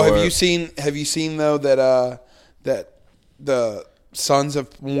 Yeah. Have you seen though that the Suns have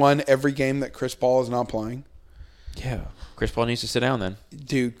won every game that Chris Paul is not playing? Yeah. Chris Paul needs to sit down then.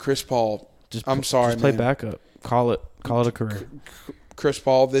 Dude, Chris Paul. I'm sorry, Just play man. backup. Call it a career. Chris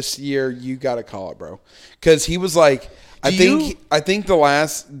Paul this year, you got to call it, bro, because he was like. I think the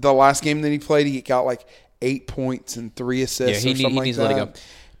last game that he played, he got like 8 points and 3 assists. Yeah, or something he needs like to that. let it go.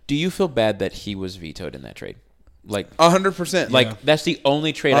 Do you feel bad that he was vetoed in that trade? Like 100%. Like that's the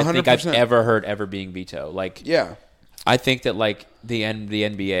only trade I think I've 100%. ever heard ever being vetoed. Like yeah, I think that like the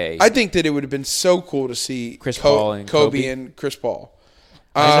NBA. I think that it would have been so cool to see Chris Paul and Kobe. and Chris Paul.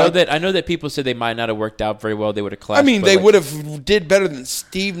 I know that people said they might not have worked out very well. They would have clashed. I mean, but, they like, would have did better than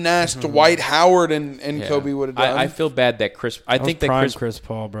Steve Nash, Dwight Howard, and yeah. Kobe would have done. I feel bad that Chris. I think that prime Chris.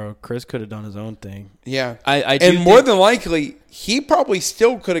 Paul, bro. Chris could have done his own thing. Yeah, I do and more think- than likely, he probably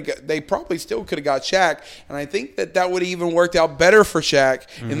still could have. They probably still could have got Shaq, and I think that would have even worked out better for Shaq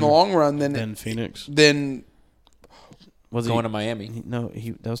in the long run than Then Phoenix was going to Miami.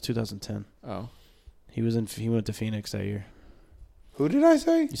 That was 2010. Oh, He went to Phoenix that year. Who did I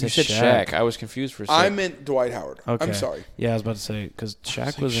say? you said Shaq. I was confused for a second. I meant Dwight Howard. Okay. I'm sorry. Yeah, I was about to say because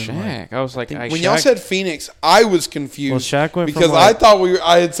Shaq was in. Shaq. I was like, When y'all said Phoenix, I was confused. Well, Shaq went from, because I thought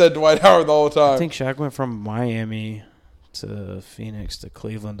I had said Dwight Howard the whole time. I think Shaq went from Miami to Phoenix to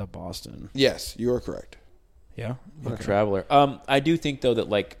Cleveland to Boston. Yes, you are correct. Yeah. What a traveler. I do think though that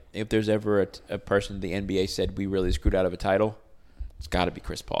like if there's ever a person the NBA said we really screwed out of a title, it's got to be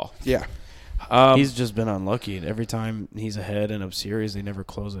Chris Paul. Yeah. He's just been unlucky. Every time he's ahead in a series, they never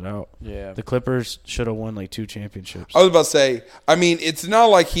close it out. Yeah. The Clippers should have won like 2 championships. I was about to say, I mean, it's not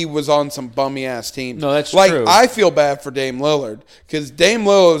like he was on some bummy ass team. No, that's like, true. I feel bad for Dame Lillard because Dame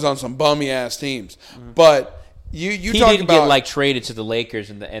Lillard was on some bummy ass teams. But you He talk didn't about get like traded to the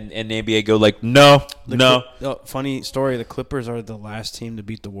Lakers and the NBA go like no. Funny story. The Clippers are the last team to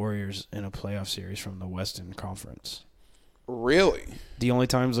beat the Warriors in a playoff series from the Western Conference. Really? The only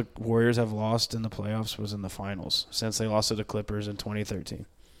times the Warriors have lost in the playoffs was in the finals since they lost to the Clippers in 2013.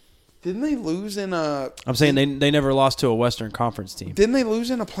 Didn't they lose in a? I'm saying they never lost to a Western Conference team. Didn't they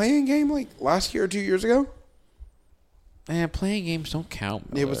lose in a playing game like last year or 2 years ago? Man, playing games don't count.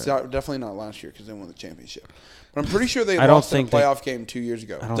 It was definitely not last year because they won the championship. But I'm pretty sure they I don't lost in a think they- playoff game 2 years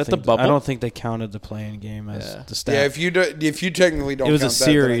ago. I don't that the think bubble? I don't think they counted the playing game as Yeah. the stat. Yeah, if you technically don't, it was a count that, then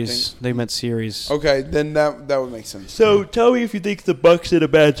I series. They meant series. think- okay, then that would make sense. So tell me if you think the Bucks did a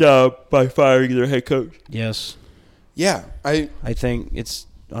bad job by firing their head coach. Yes, Yeah, I think it's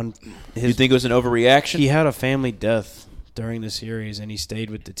on his. You think it was an overreaction? he had a family death during the series and he stayed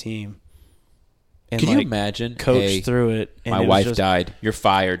with the team. And Can you imagine? coached Hey, through it. And my it was wife just- died. You're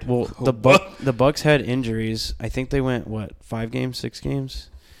fired. Well, the Bucks had injuries. I think they went 5 games, 6 games.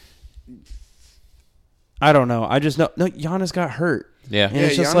 I don't know. I just know Giannis got hurt. Yeah. And Yeah,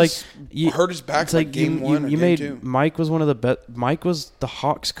 it's just Giannis like you, hurt his back It's like like game one or you game made two. Mike was one of the best. Mike was the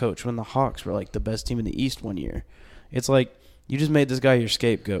Hawks coach when the Hawks were like the best team in the East one year. It's like you just made this guy your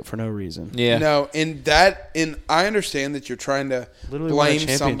scapegoat for no reason. Yeah. No, and I understand that you're trying to Literally won a blame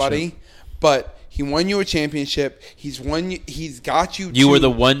championship. somebody, but he won you a championship. He's got you. You to were the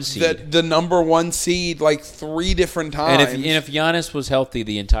 1 seed. the number 1 seed like 3 different times. And if Giannis was healthy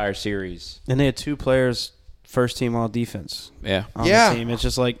the entire series, And they had 2 players first team all defense yeah. on Yeah. the team. It's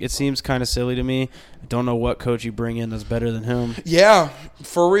just like it seems kind of silly to me. I don't know what coach you bring in that's better than him. yeah,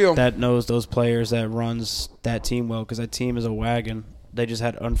 for real. That knows those players, that runs that team well, because that team is a wagon. They just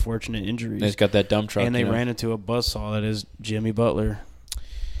had unfortunate injuries. They just got that dump truck. and they you know? ran into a buzzsaw that is Jimmy Butler.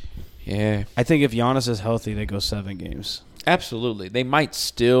 Yeah. I think if Giannis is healthy, they go 7 games. Absolutely. They might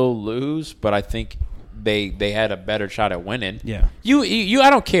still lose, but I think they had a better shot at winning. Yeah. You I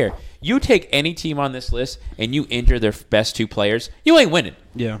don't care. You take any team on this list and you injure their best 2 players, you ain't winning.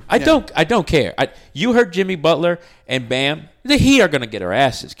 Yeah. I don't care. You hurt Jimmy Butler and bam, the Heat are going to get our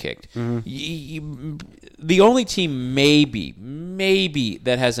asses kicked. The only team maybe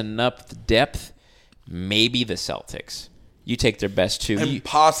that has enough depth, maybe the Celtics. You take their best 2. and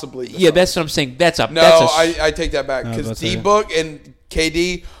possibly. Yeah, that's what I'm saying. I take that back I was because about to say. D-Book and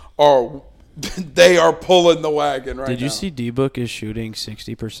KD are they are pulling the wagon right now. Did you see D-Book is shooting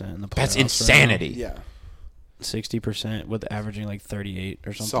 60% in the playoffs? That's right now? insanity. Yeah, 60% with averaging like 38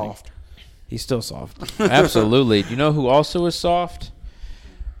 or something. soft. He's still soft. Absolutely. You know who also is soft?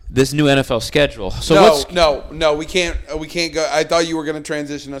 This new NFL schedule. So what's No, we can't go. I thought you were going to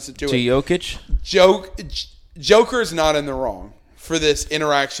transition us into to it. Jokic? Joker's not in the wrong for this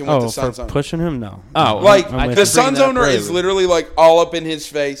interaction with the for Suns owner. pushing him? No. Oh, Like I'm with the you. Suns that up owner is early. literally like all up in his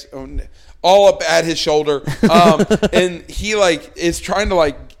face, all up at his shoulder, and he like is trying to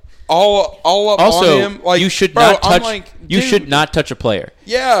like all up Also, on him. Like you should bro, not I'm touch. like, You dude, should not touch a player.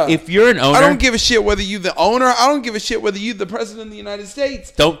 Yeah. If you're an owner, I don't give a shit whether you the owner. I don't give a shit whether you the president of the United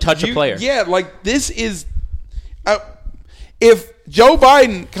States. Don't touch a player. Yeah, like this is. If Joe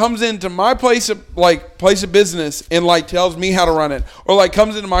Biden comes into my place of business and like tells me how to run it, or like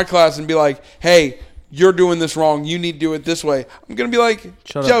comes into my class and be like, "Hey, you're doing this wrong. You need to do it this way." I'm gonna be like,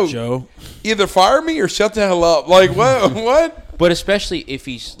 Shut up, Joe. Either fire me or shut the hell up. Like what? What? But especially if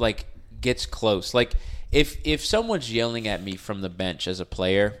he's like gets close. Like if someone's yelling at me from the bench as a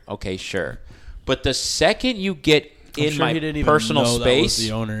player, okay, sure. But the second you get I'm in sure my he didn't even personal know that was space,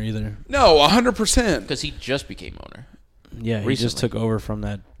 the owner either. No, 100%. because he just became owner. Yeah, he Recently. just took over from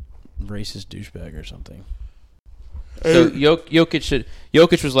that racist douchebag or something. So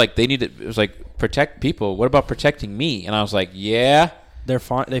Jokic was like, it was like, protect people. What about protecting me? And I was like, yeah. They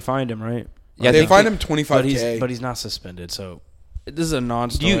fined him, right? Yeah, I They think fined that- him But $25K. he's not suspended, so this is a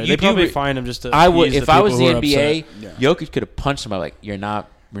non-story. You They probably do- fined him just to. I would appease if I was the people who are NBA. upset. Jokic could have punched somebody like, we're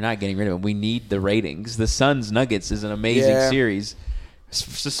not getting rid of him. We need the ratings. The Suns Nuggets is an amazing Yeah. series.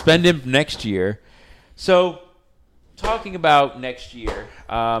 Suspend him next year. So, talking about next year,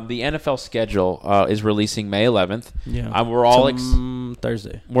 the NFL schedule is releasing May 11th. Yeah, We're all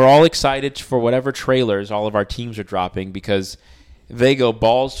Thursday. we're all excited for whatever trailers all of our teams are dropping because they go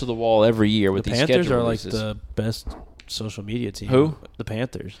balls to the wall every year with The these Panthers schedule are like releases. the best social media team. Who? The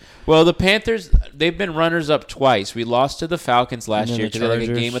Panthers. Well, the Panthers, they've been runners-up twice. We lost to the Falcons last then year the because they had a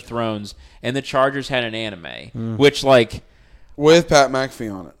Chargers. Game of Thrones, and the Chargers had an anime, which, like, with Pat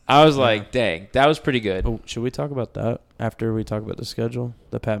McAfee on it. I was like, dang, that was pretty good. Oh, should we talk about that after we talk about the schedule?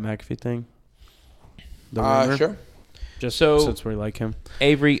 The Pat McAfee thing. The rumor? Sure. Just So- since we like him.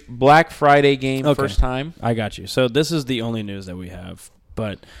 Avery, Black Friday game, Okay. first time. I got you. So this is the only news that we have,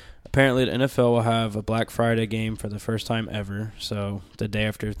 but apparently the NFL will have a Black Friday game for the first time ever. So the day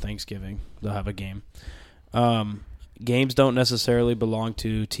after Thanksgiving, they'll have a game. Games don't necessarily belong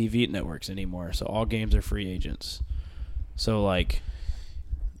to TV networks anymore, so all games are free agents. So like,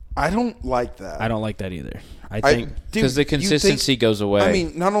 I don't like that. I don't like that either. I think Because the consistency goes away. I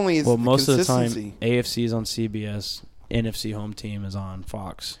mean, not only is well, the most of the consistency, time AFC is on CBS, NFC home team is on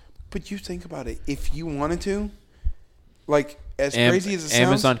Fox. but you think about it. If you wanted to, like, as crazy as it sounds,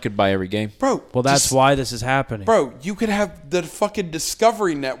 Amazon could buy every game. bro. Well, that's just- why this is happening. bro. You could have the fucking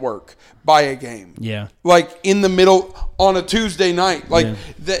Discovery Network buy a game. Yeah. Like in the middle on a Tuesday night, like Yeah.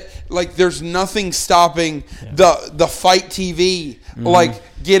 that. Like there's nothing stopping the Fight TV like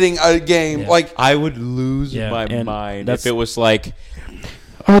getting a game. Yeah. Like I would lose Yeah, my and mind that's- if it was like,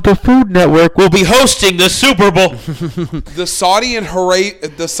 the Food Network will be hosting the Super Bowl. the Saudi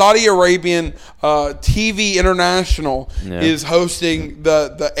Arabian TV International Yeah. is hosting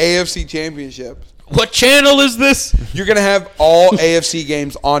the AFC Championship. What channel is this? You're gonna have all AFC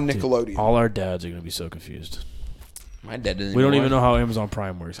games on Nickelodeon. All our dads are going to be so confused. My dad doesn't. We don't even know how Amazon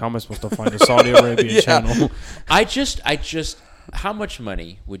Prime works. How am I supposed to find a Saudi Arabian Yeah. channel? I just. How much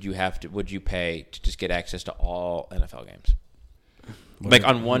money would you pay to just get access to all NFL games? Like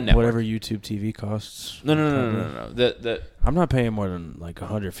on one network. Whatever YouTube TV costs. No. The I'm not paying more than like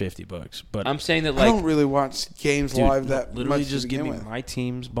 $150, but I'm saying that I don't like really watch games dude, live that literally much to just give begin me with. my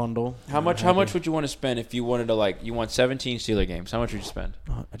team's bundle. how much would you want to spend if you wanted to like you want 17 Steeler games? How much would you spend?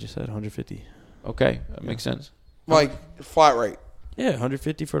 I just said 150. Okay, that makes sense. Like flat rate. Yeah,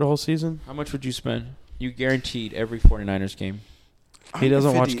 150 for the whole season. How much would you spend? You guaranteed every 49ers game. He doesn't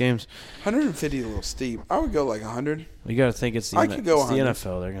watch 150 games. 150 is a little steep. I would go like 100. You got to think it's the, I could go it's the 100.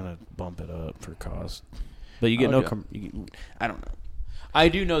 NFL. They're gonna bump it up for cost, but you get Oh, no. yeah. I don't know. I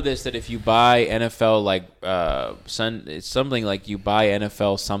do know this that if you buy NFL like it's something like you buy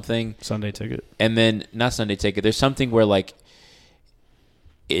NFL something Sunday ticket. and then not Sunday ticket. There's something where like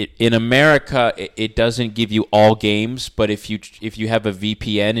in America it doesn't give you all games, but if you have a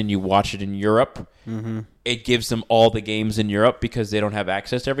VPN and you watch it in Europe, it gives them all the games in Europe because they don't have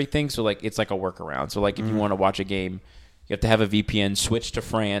access to everything. So like it's like a workaround. So like if you want to watch a game, you have to have a VPN, switch to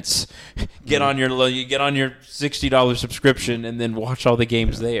France, get on your $60 subscription, and then watch all the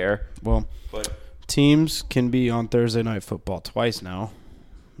games there. Well, teams can be on Thursday Night Football twice now.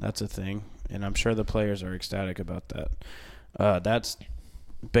 That's a thing, and I'm sure the players are ecstatic about that. That's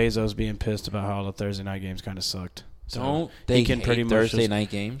Bezos being pissed about how the Thursday night games kind of sucked. So Don't they can hate pretty much Thursday just- night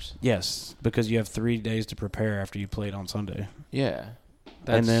games? Yes, because you have 3 days to prepare after you played on Sunday. Yeah,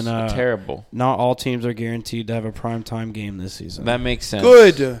 that's And then, terrible. Not all teams are guaranteed to have a primetime game this season. That makes sense.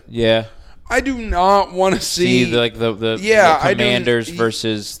 Good. Yeah. I do not want to see the Yeah, I do- Commanders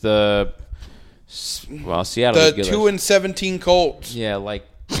versus the Seattle. the Regulars. 2-17 Colts. Yeah, like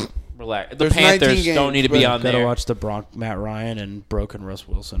relax. The There's 19 Panthers games, don't need to be but- on Gotta there. watch the Matt Ryan and broken Russ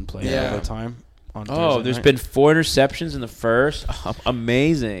Wilson play Yeah. all the time. On Oh, Thursday there's night. been 4 interceptions in the first.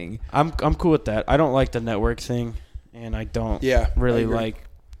 Amazing. I'm cool with that. I don't like the network thing, and I don't Yeah, I really agree. like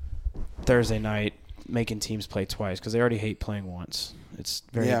Thursday night making teams play twice because they already hate playing once. It's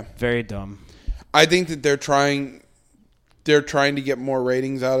very dumb. I think that they're trying to get more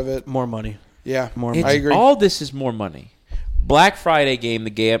ratings out of it. More money. Yeah, More It's- I agree. All this is more money. Black Friday game, the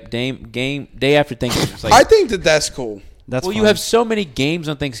game day after Thanksgiving. It's like, I think that that's cool. That's well, you fine. have so many games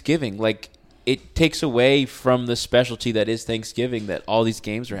on Thanksgiving. Like, it takes away from the specialty that is Thanksgiving that all these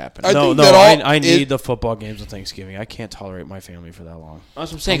games are happening. I no. think that all- I need it- the football games on Thanksgiving. I can't tolerate my family for that long.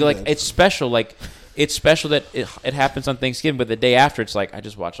 That's what I'm saying. I'm Like, good. it's special. Like, it's special that it happens on Thanksgiving, but the day after, it's like, I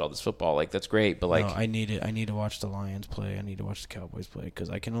just watched all this football. Like, that's great. But, like, No, I need it. I need to watch the Lions play. I need to watch the Cowboys play because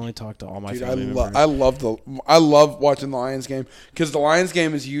I can only talk to all my Dude, family members. I love watching the Lions game because the Lions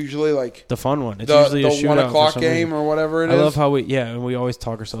game is usually like the fun one. It's the usually a 1 shootout for o'clock some game reason. or whatever it I is. love how and we always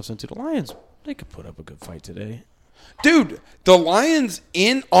talk ourselves into the Lions. They could put up a good fight today. Dude, the Lions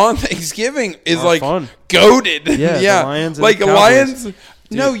on Thanksgiving is Are like fun. goaded. Yeah, Yeah, the Lions and like the the Cowboys. Lions.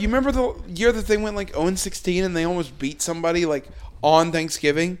 No, you remember the year that they went like 0-16 and they almost beat somebody like on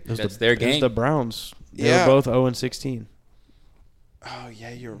Thanksgiving? It was That's their it was game. the Browns. They Yeah. were both 0-16. Oh yeah,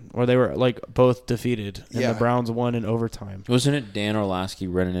 you're Or they were like both defeated, and Yeah. the Browns won in overtime. wasn't it Dan Orlovsky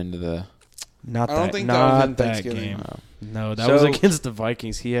running into the... Not I don't that. think that not was in that Thanksgiving. game. No, that So- was against the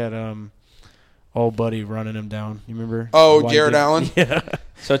Vikings. He had old buddy running him down. You remember? Oh, White Jared dude? Allen? Yeah.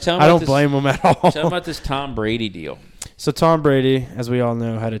 So tell him I about don't this, blame him at all. Tell him about this Tom Brady deal. So Tom Brady, as we all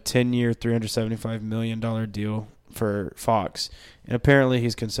know, had a 10-year, $375 million deal for Fox, and apparently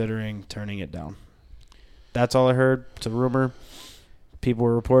he's considering turning it down. That's all I heard. It's a rumor. People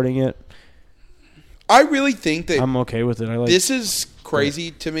were reporting it. I really think that I'm okay with it. I like. this is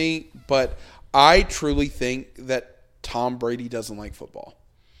crazy to me, but I truly think that Tom Brady doesn't like football.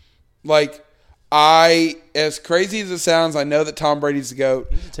 Like, as crazy as it sounds, I know that Tom Brady's the GOAT,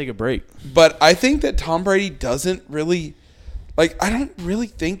 He needs to take a break. but I think that Tom Brady doesn't really Like, I don't really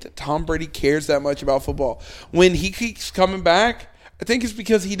think that Tom Brady cares that much about football. When he keeps coming back, I think it's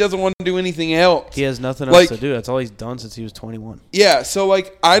because he doesn't want to do anything else. He has nothing Like- else to do. That's all he's done since he was 21. Yeah, so,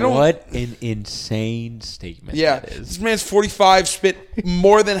 like, I don't... What an insane statement Yeah, that is. this man's 45, spent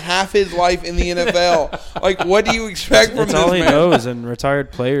more than half his life in the NFL. Like, what do you expect from That's this all he man? knows, and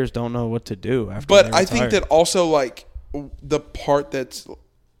retired players don't know what to do after. But they I think retire. that also, like, the part that's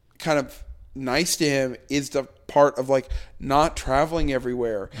kind of nice to him is the part of, like, not traveling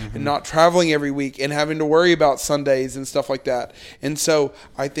everywhere and not traveling every week and having to worry about Sundays and stuff like that. And so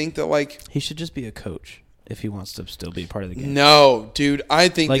I think that, like, he should just be a coach if he wants to still be part of the game. no, dude, I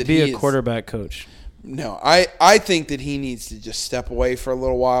think Like that be he a quarterback coach. No, I think that he needs to just step away for a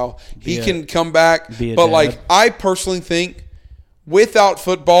little while. He Be a- can come back, be a but dad. like I personally think without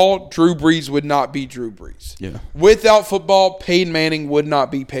football, Drew Brees would not be Drew Brees. Yeah. Without football, Peyton Manning would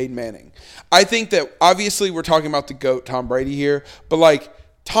not be Peyton Manning. I think that obviously we're talking about the GOAT Tom Brady here, but like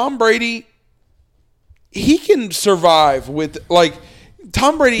Tom Brady, he can survive with like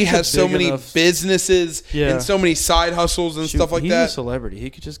Tom Brady has so big many enough- businesses Yeah. and so many side hustles and Shoot, stuff like he's that. a celebrity. He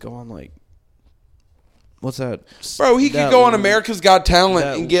could just go on like, what's that? Bro, he could That go on l- America's Got Talent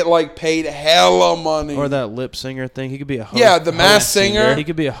that- and get like paid hella money. or that lip singer thing. He could be a host. Yeah, the Masked host Singer. He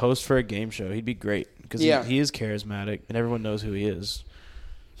could be a host for a game show. He'd be great because Yeah. he is charismatic and everyone knows who he is.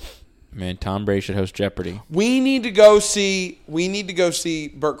 Man, Tom Brady should host Jeopardy. We need to go see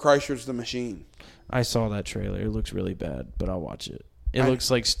Burt Kreischer's The Machine. I saw that trailer. It looks really bad, but I'll watch it. It I-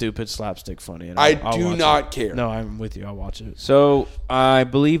 looks like stupid slapstick funny. And I I'll do watch not it. care. No, I'm with you. I'll watch it. So I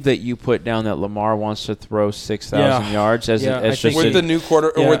believe that you put down that Lamar wants to throw 6,000 Yeah. yards as, Yeah, I as think just With a, the new quarter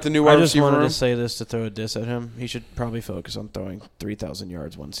or Yeah, with the new I wide just receiver wanted room. to say this to throw a diss at him. He should probably focus on throwing 3,000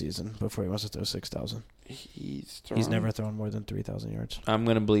 yards one season before he wants to throw 6,000. He's He's never thrown more than 3,000 yards. I'm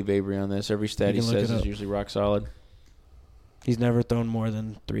going to believe Avery on this. Every stat he You can look says it is up. usually rock solid. He's never thrown more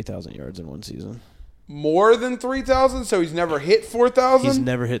than 3,000 yards in one season. more than 3,000, so he's never hit He's 4,000.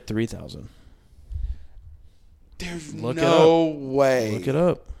 never hit 3,000. There's Look it no way. Look it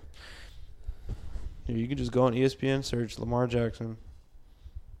up. Here, you can just go on ESPN, search Lamar Jackson.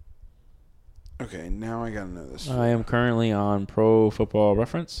 Okay, now I gotta know this. I am currently on Pro Football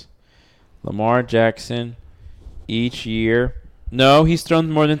Reference. Lamar Jackson each year. No, he's thrown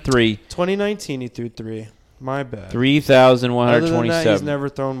more than 2019, he threw 3. My bad. Other than that, he's 3,127. never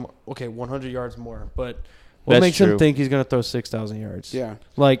thrown 100 yards more. But what That's makes true. him think he's going to throw 6,000 yards? Yeah.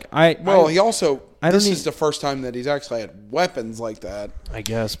 Like Well, he also. I don't This need- is the first time that he's actually had weapons like that. I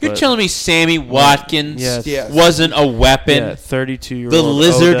guess. You're but, telling me Sammy Watkins Yes. Yes. wasn't a weapon? yeah, 32-year-old The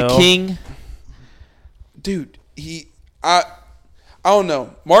Lizard Odell. King? Dude, I don't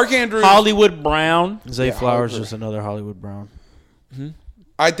know. Mark Andrews. Hollywood Brown? Zay Yeah, Flowers Hollywood. just another Hollywood Brown.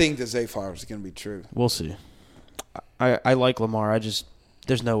 I think that Zay Flowers is gonna be true. We'll see. I like Lamar.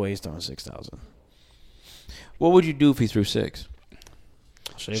 There's no way he's throwing 6,000. What would you do if he threw 6?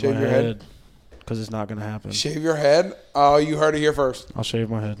 Shave Shave my your head? head because it's not going to happen. Shave your head. Oh, you heard it here first. I'll shave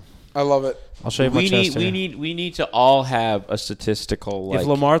my head. I love it. I'll shave my chest hair. We need to all have a statistical like. If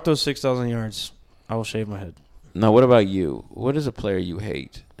Lamar throws 6,000 yards, I will shave my head. Now, what about you? What is a player you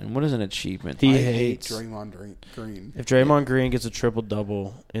hate, and what is an achievement? He I hate hates. Draymond Green. If Draymond Green gets a triple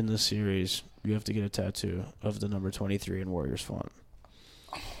double in this series, you have to get a tattoo of the number 23 in Warriors font.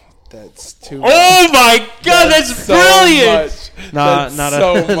 That's too. Oh my God, that's so brilliant! much. Nah, That's not a-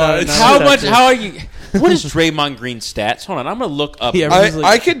 so not- much. not How a much? tattoo. How are you? What is Draymond Green's stats? Hold on, I'm gonna look up. Yeah, All He's like-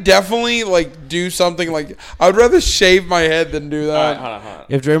 I could definitely like do something like I would rather shave my head than do right, that. hold on, hold on.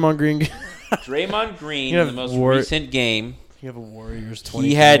 If Draymond Green, Draymond Green, You have in the most War- recent game, you have a Warriors 23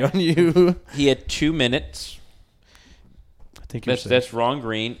 He had- on you. he had 2 minutes. I think you're That's wrong,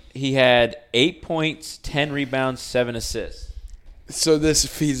 Green. He had 8 points, 10 rebounds, 7 assists. So this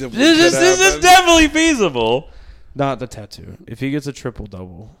feasibly This could is happen. definitely feasible. not the tattoo. If he gets a triple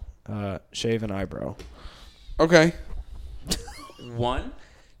double, shave an eyebrow. Okay. One.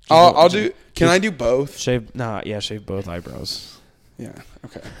 I'll do. Can I do both? Shave both eyebrows. Yeah.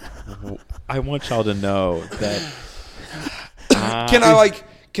 Okay. I want y'all to know that.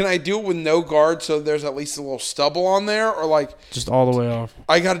 Can I do it with no guard so there's at least a little stubble on there, or like Just all the way off.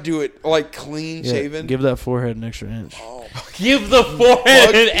 I got to do it like clean Yeah, shaven? give that forehead an extra inch. Give the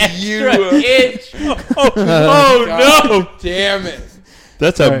forehead an extra you. inch. Oh no! Damn it!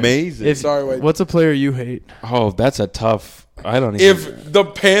 That's All right. amazing. If- Sorry, wait. What's a player you hate? Oh, that's a tough. I don't even. If the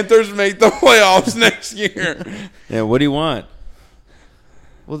Panthers make the playoffs next year, Yeah, what do you want?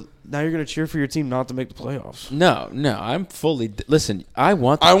 Well, now you're going to cheer for your team not to make the playoffs. No, I'm fully. Listen, I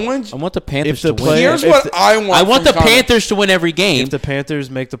want I want the Panthers the to win. player- Here's if what the- I want. I want the from Connor. Panthers to win every game. If the Panthers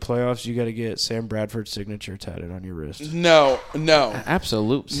make the playoffs, you got to get Sam Bradford's signature tatted on your wrist. No.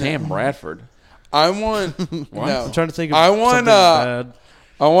 Absolute Sam Bradford. I want. What? No. I'm trying to think of I want, something bad.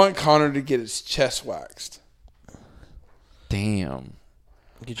 I want Connor to get his chest waxed Damn.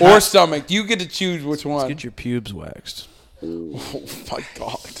 or stomach. You get to choose which one. Get your pubes waxed. Oh my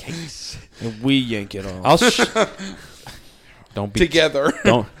god! And we yank it off. Don't be Together.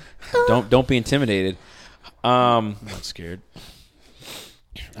 don't be intimidated. I'm not scared.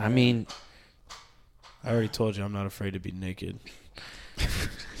 I mean, I already told you I'm not afraid to be naked.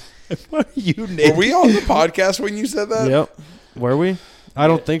 Why are you Were we on the podcast when you said that? Yep. Were we? I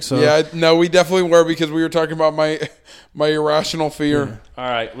don't think so. Yeah, no, we definitely were because we were talking about my irrational fear. all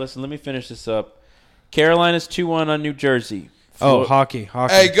right. Listen, let me finish this up. Carolina's 2-1 on New Jersey. Oh, hockey.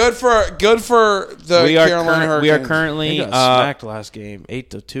 Hey, good for the Carolina Hurricanes. we are They currently got smacked last game,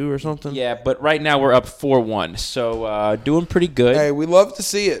 8-2 or something. yeah, but right now we're up 4-1, so doing pretty good. Hey, we love to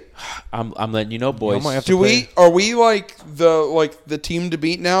see it. I'm letting you know, boys. might have to Do play- are we like the team to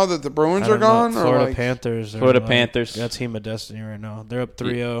beat now that the Bruins I are don't know. gone? Or Florida like, Panthers. Florida Panthers. Got team of destiny right now. They're up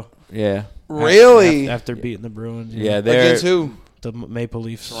 3-0 Yeah, really? after beating the Bruins. yeah. They're Against who? The Maple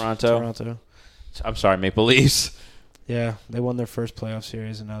Leafs. Toronto. I'm sorry, Maple Leafs. Yeah, they won their first playoff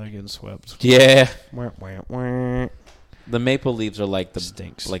series and now they're getting swept. Yeah, Wah, wah, wah. the Maple Leafs are like the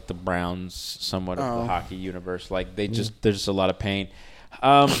Stinks. like the Browns, somewhat of Oh. the hockey universe. Like there's just a lot of pain.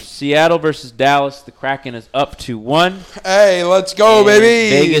 Seattle versus Dallas. The Kraken is up 2-1. Hey, let's go, And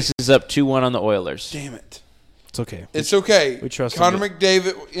baby! Vegas is up 2-1 on the Oilers. Damn it! It's okay. It's okay. We trust Connor him.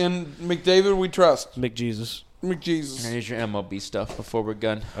 McDavid. We trust McJesus. McJesus. Here's your MLB stuff before we're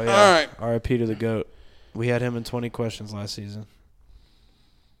done. Oh, All right. R.I.P. to the GOAT. We had him in 20 questions last season.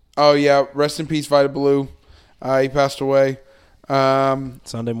 Oh yeah, rest in peace, Vita Blue. He passed away.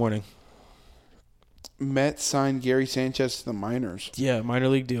 Sunday morning. Mets signed Gary Sanchez to the minors. Yeah, minor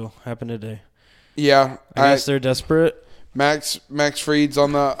league deal. Happened today. Yeah, I guess they're desperate. Max Fried's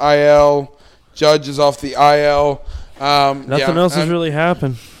on the IL. Judge is off the IL. Nothing else has really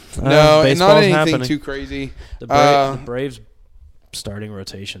happened. No, and not baseball's anything happening. too crazy. The Braves starting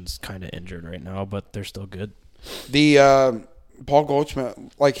rotation's kind of injured right now, but they're still good. The Paul Goldschmidt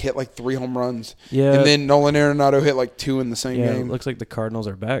hit 3 home runs. Yeah. And then Nolan Arenado hit 2 in the same Yeah, it game. looks like the Cardinals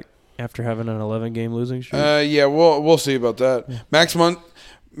are back after having an 11-game losing streak. Yeah, we'll see about that. Yeah.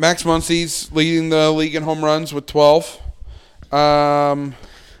 Max Muncy's leading the league in home runs with 12.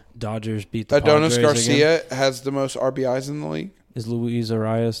 Dodgers beat the Adonis Padres Garcia again. has the most RBIs in the league. Is Luis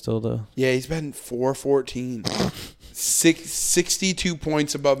Arias still the... Yeah, he's been 414. 62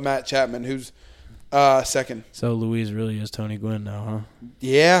 points above Matt Chapman, who's second. So Luis really is Tony Gwynn now, huh?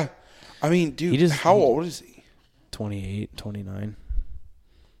 Yeah. I mean, dude, how old is he? 28, 29.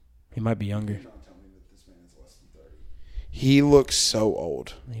 He might be younger. He looks so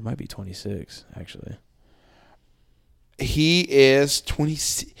old. He might be 26, actually. He is 20.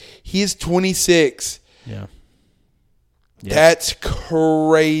 He is 26. Yeah. That's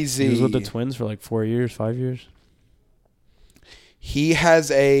crazy. He was with the Twins for 4 years, 5 years. He has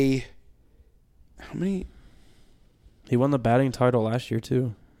how many? He won the batting title last year,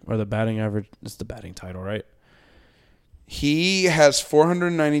 too. Or the batting average. It's the batting title, right? He has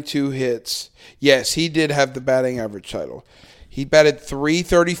 492 hits. Yes, he did have the batting average title. He batted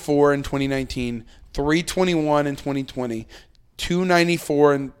 .334 in 2019, .321 in 2020,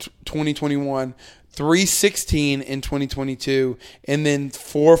 .294 in 2021, .316 in 2022, and then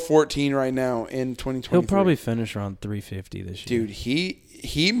 .414 right now in 2023. He'll probably finish around 350 this year. Dude,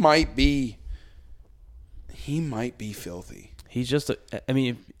 he might be filthy. He's just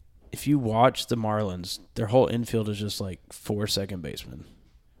if you watch the Marlins, their whole infield is just 4 second basemen.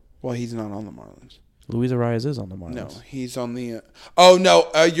 Well, he's not on the Marlins. Luis Arias is on the Marlins. No, he's on the. Oh no,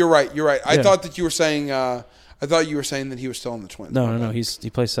 you're right. You're right. I Yeah. thought that you were saying. I thought you were saying that he was still on the Twins. No. He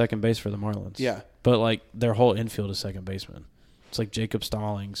plays second base for the Marlins. Yeah, but their whole infield is second baseman. It's like Jacob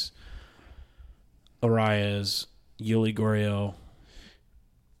Stallings, Arias, Yuli Gurriel,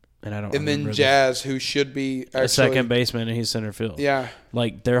 and I don't. and then remember Jazz, who should be the second baseman, and he's center field. Yeah,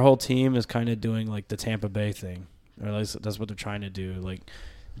 Their whole team is kind of doing the Tampa Bay thing, or at least that's what they're trying to do,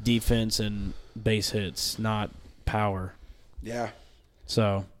 defense and base hits, not power. yeah.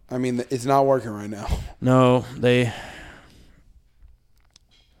 So I mean, it's not working right now. no, they.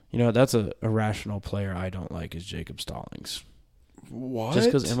 That's a irrational player I don't like is Jacob Stallings. What? Just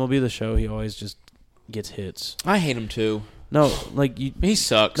because MLB The Show, he always just gets hits. I hate him too. No, like you. He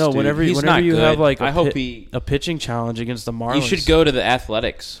sucks. No, dude. whenever He's whenever not you good. have like I hope he. a pitching challenge against the Marlins, You should go to the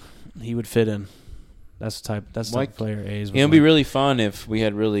Athletics. He would fit in. That's the type. That's the type of player A's. It would be really fun if we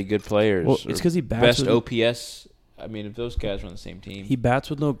had really good players. Well, it's because he bats best with, OPS. I mean, if those guys were on the same team, He bats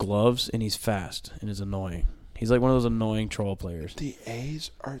with no gloves and he's fast and is annoying. He's like one of those annoying troll players. The A's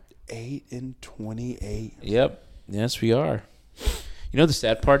are 8-28. Yep. Yes, we are. You know the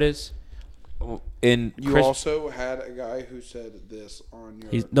sad part is, You also had a guy who said this on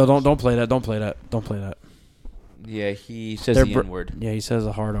your. Don't play that. Don't play that. Don't play that. Yeah, he says They're the N word. Yeah, he says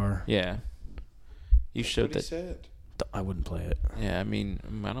a hard R. Yeah. You showed What he that. said. I wouldn't play it. Yeah, I mean,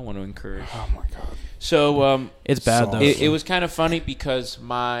 I don't want to encourage. Oh my god. So, It's bad though. it was kind of funny because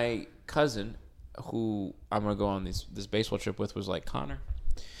my cousin, who I'm gonna go on this baseball trip with, was like, Connor,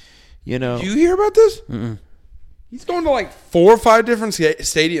 you know, Did you hear about this? Mm-mm. He's going to like 4 or 5 different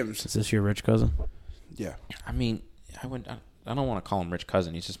stadiums. Is this your rich cousin? Yeah. I mean, I don't want to call him rich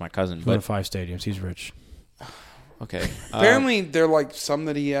cousin. He's just my cousin. He's going to But 5 stadiums. He's rich. okay, Apparently, they're like some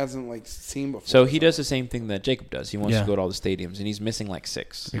that he hasn't like seen before. so he does the same thing that Jacob does. He wants Yeah. to go to all the stadiums, and he's missing like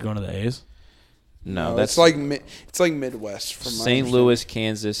 6. You're going to the A's? No, It's that's like it's like Midwest from my St. understanding. Louis,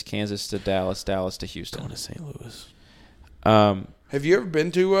 Kansas to Dallas, Dallas to Houston. Going to St. Louis. Have you ever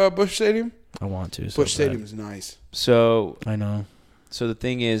been to Busch Stadium? I want to. So Busch bad. Stadium's nice. So I know. the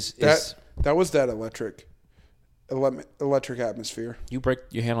thing is That was that electric atmosphere. you break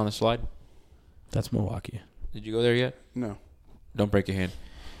your hand on the slide. That's Milwaukee. Did you go there yet? No, Don't break your hand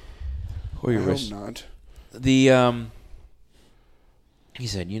or I your hope wrist. not. He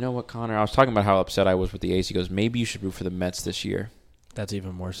said, "You know what, Connor? I was talking about how upset I was with the A's. He goes, maybe you should root for the Mets this year." That's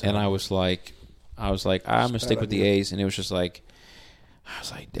even more so. And I was like, I'm gonna stick with the A's, and it was just like, I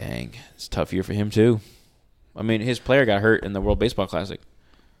was like, dang, it's a tough year for him too. I mean, his player got hurt in the World Baseball Classic.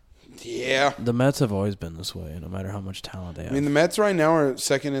 Yeah. The Mets have always been this way, no matter how much talent they have. I mean, the Mets right now are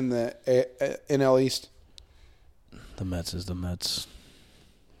second in the NL East. The Mets is the Mets.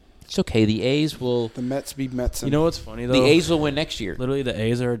 It's okay. The A's will. The Mets be Mets. You know what's funny, though? The A's will win next year. Literally, the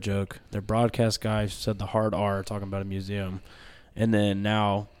A's are a joke. Their broadcast guy said the hard R talking about a museum. And then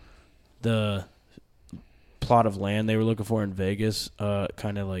now the plot of land they were looking for in Vegas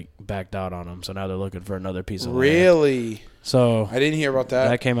kind of like backed out on them. So now they're looking for another piece of land. Really? So I didn't hear about that.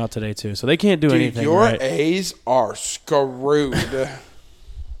 that came out today, too. So they can't do Dude, anything your right. A's are screwed.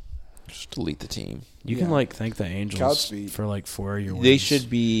 Just delete the team. You can, like, thank the Angels Godspeed. for, like, 4 of your wins. They should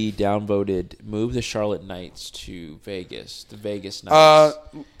be downvoted. Move the Charlotte Knights to Vegas. The Vegas Knights.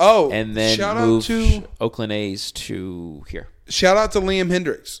 And then shout move out to Oakland A's to here. Liam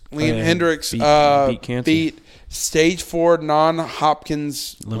Hendricks. Liam yeah. Hendricks Beat cancer. beat stage 4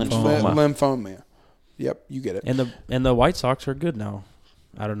 non-Hopkins Lymphoma. lymphoma. Yep, you get it. And the White Sox are good now.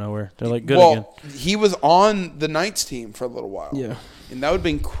 Out of nowhere. They're, like, good well, again. he was on the Knights team for a little while. Yeah. And that would have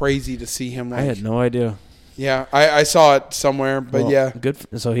been crazy to see him. Like, I had no idea. Yeah, I saw it somewhere, but Well, yeah. Good.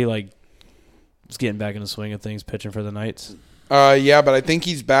 So he, like, is getting back in the swing of things, pitching for the Knights. Yeah, but I think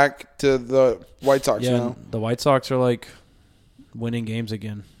he's back to the White Sox Yeah, now. the White Sox are, like, winning games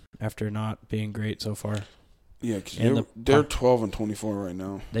again after not being great so far. Yeah, because And they're 12-24 right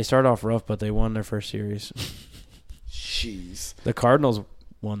now. They started off rough, but they won their first series. Jeez. The Cardinals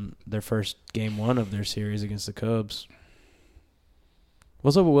won their first game 1 of their series against the Cubs.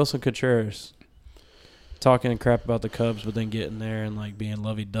 What's up with Wilson Contreras? Talking crap about the Cubs, but then getting there and, like, being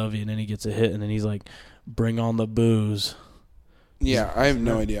lovey-dovey, and then he gets a hit, and then he's like, bring on the booze. Yeah, I have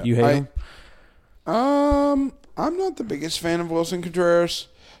no idea. You hate him? I'm not the biggest fan of Wilson Contreras,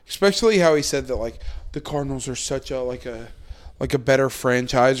 especially how he said that like the Cardinals are such a better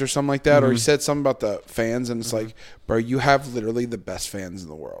franchise or something like that, or he said something about the fans, and it's like, bro, you have literally the best fans in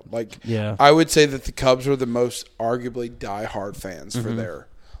the world. Like, Yeah. I would say that the Cubs are the most arguably diehard fans for their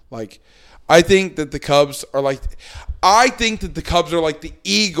like. I think that the Cubs are like the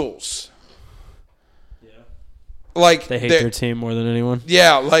Eagles. Yeah. Like They hate their team more than anyone.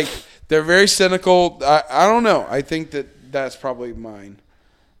 yeah, like they're very cynical. I don't know. I think that's probably mine.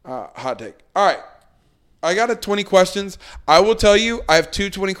 Hot take. All right. I got 20 questions. I will tell you, I have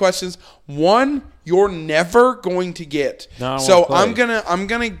 20 questions. One you're never going to get. No, I so wanna play. I'm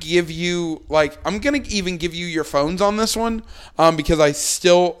gonna give you I'm gonna even give you your phones on this one, because I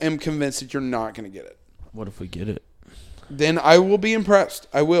still am convinced that you're not gonna get it. What if we get it? Then I will be impressed.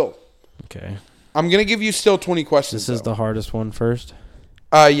 I will. Okay. I'm gonna give you still 20 questions. This is the hardest one first.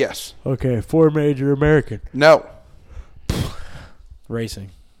 Yes. Okay. 4 major American. No. Racing.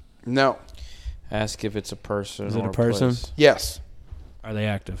 No. Ask if it's a person. Is it or a person? place. Yes. Are they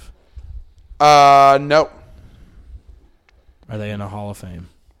active? No. Are they in a Hall of Fame?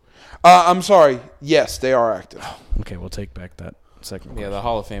 I'm sorry. Yes, they are active. Okay, we'll take back that second Yeah, question. the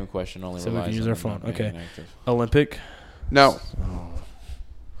Hall of Fame question only So we relies can use on our them phone. not being Okay. inactive. Olympic. No.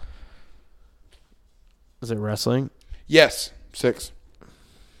 Is it wrestling? Yes. 6.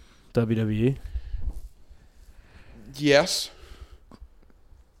 WWE? Yes.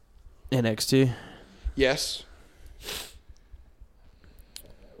 NXT? Yes.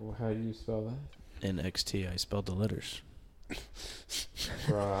 How do you spell that? NXT. I spelled the letters.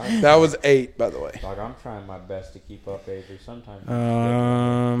 Right. That was 8, by the way. Dog, I'm trying my best to keep up, Avery. Sometimes.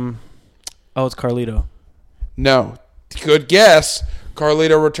 Oh, it's Carlito. No. Good guess.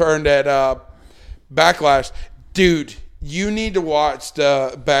 Carlito returned at Backlash. Dude, you need to watch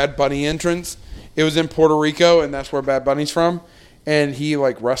the Bad Bunny entrance. It was in Puerto Rico, and that's where Bad Bunny's from. And he,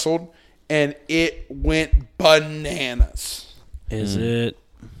 wrestled, and it went bananas. Is it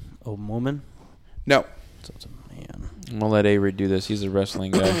a woman? No. So it's a man. I'm gonna let Avery do this. He's a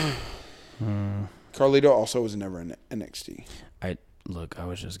wrestling guy. Carlito also was never in NXT. I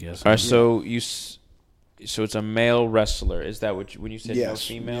was just guessing. All right, so so it's a male wrestler. Is that what when you said no Yes.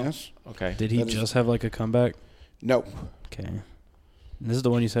 female? Yes. Okay. Did he that is- just have a comeback? Nope. Okay. And this is the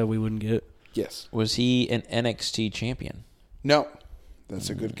one you said we wouldn't get. Yes. Was he an NXT champion? No. That's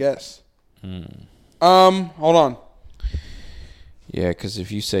a good guess. Hmm. Hold on. Yeah, because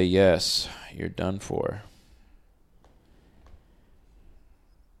if you say yes, you're done for.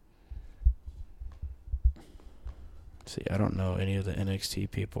 See, I don't know any of the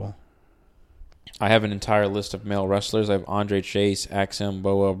NXT people. I have an entire list of male wrestlers. I have Andre Chase, Axel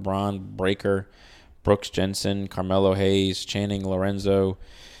Boa, Braun Breaker, Brooks Jensen, Carmelo Hayes, Channing Lorenzo,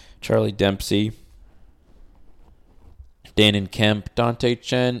 Charlie Dempsey, Danon Kemp, Dante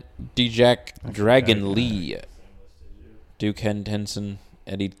Chen, Dijak Dragon Lee, Duke Henderson,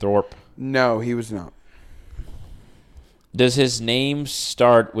 Eddie Thorpe. No, he was not. Does his name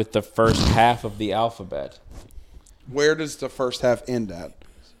start with the first half of the alphabet? Where does the first half end at?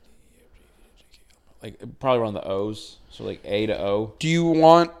 Like probably around the O's, so like A to O. Do you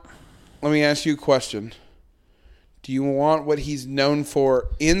want... Let me ask you a question. Do you want what he's known for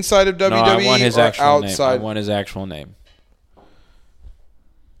inside of WWE No, I want his or actual outside? name. I want his actual name.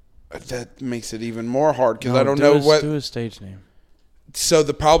 That makes it even more hard because No, I don't do know his, what... Do his stage name. So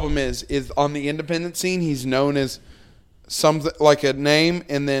the problem is on the independent scene, he's known as something like a name,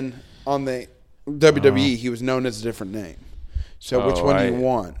 and then on the WWE, he was known as a different name. So which one do you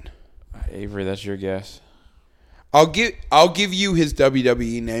want? Avery, that's your guess. I'll give you his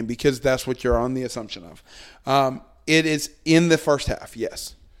WWE name because that's what you're on the assumption of. It is in the first half.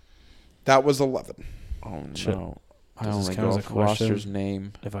 Yes, that was 11. Oh Should- no! I does this only count go as a off question? roster's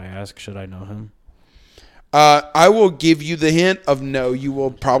name. If I ask, should I know him? I will give you the hint of no. You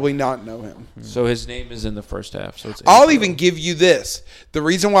will probably not know him. So his name is in the first half. So it's. I'll A to even O. give you this. The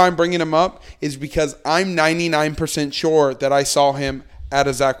reason why I'm bringing him up is because I'm 99% sure that I saw him at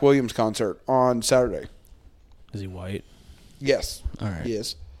a Zach Williams concert on Saturday. Is he white? Yes, All right. he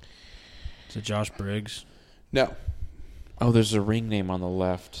is. Is it Josh Briggs? No. Oh, there's a ring name on the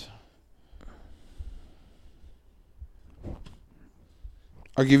left.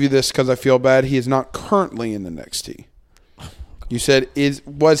 I'll give you this because I feel bad. He is not currently in NXT. You said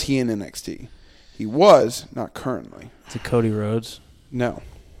was he in NXT? He was, not currently. Is it Cody Rhodes? No.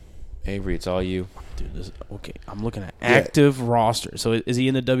 Avery, it's all you. Dude, okay. I'm looking at active roster. So is he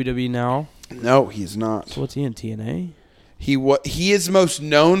in the WWE now? No, he's not. So what's he in, TNA? He is most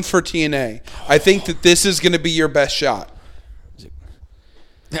known for TNA. I think that this is going to be your best shot.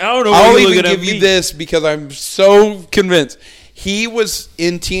 I don't know. I'll even give you this because I'm so convinced. He was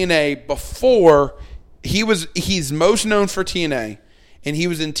in TNA before he's most known for TNA, and he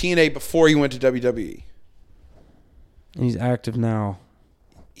was in TNA before he went to WWE. And he's active now.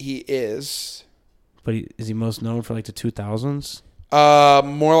 He is But is he most known for the 2000s?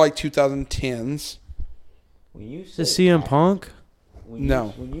 more like 2010s. When you Is it CM Punk? No.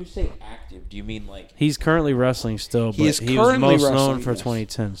 When you say active, do you mean like? He's currently wrestling still, but He is he was currently most known wrestling, for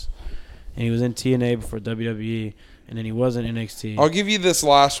yes. 2010s. And he was in TNA before WWE, and then he was in NXT. I'll give you this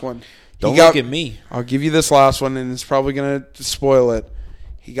last one. Don't look at me. I'll give you this last one, and it's probably going to spoil it.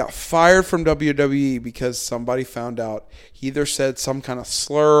 He got fired from WWE because somebody found out. He either said some kind of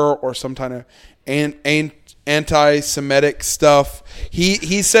slur or some kind of anti-Semitic stuff.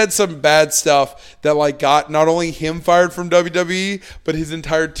 He said some bad stuff that got not only him fired from WWE, but his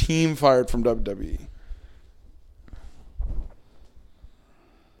entire team fired from WWE.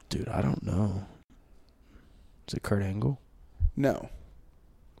 Dude, I don't know. Is it Kurt Angle? No.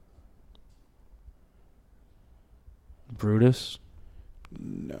 Brutus?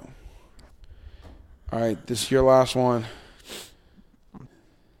 No. All right, this is your last one.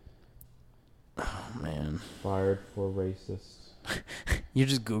 Fired for racist. You're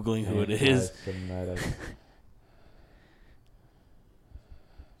just googling who it is. Anti-Semitic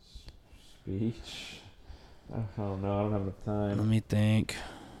speech. I don't know. I don't have enough Let time. me think.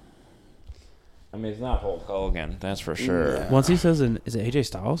 I mean, it's not Hulk Hogan, that's for sure. No. Once he says, is it AJ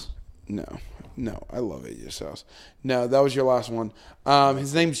Styles? No. I love AJ Styles. No, that was your last one.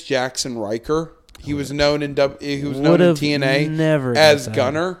 His name's Jackson Riker. He was known in Would've TNA never as guessed that.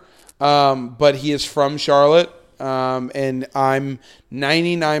 Gunner, but he is from Charlotte. And I'm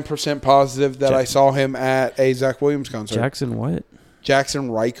 99% positive that I saw him at a Zach Williams concert. Jackson what? Jackson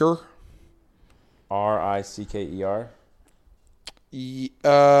Riker. Ricker. He's He's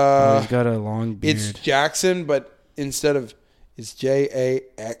got a long beard. It's Jackson, but instead of it's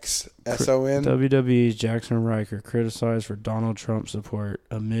JAXSON. WWE's Jackson Riker criticized for Donald Trump support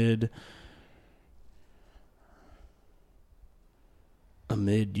amid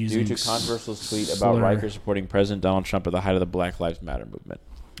using Due to controversial tweet slur. about Riker supporting President Donald Trump at the height of the Black Lives Matter movement.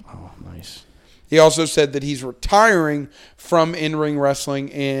 Oh, nice. He also said that he's retiring from in-ring wrestling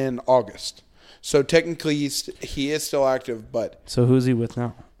in August. So technically, he is still active, but So who's he with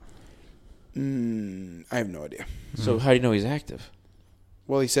now? I have no idea. So how do you know he's active?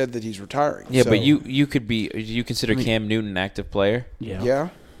 Well, he said that he's retiring. Yeah, so- but you consider Cam Newton an active player? Yeah.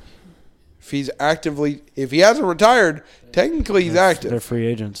 If he hasn't retired, technically he's active. They're free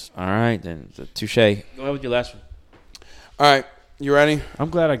agents. All right, then touche. Go ahead with your last one. All right, you ready? I'm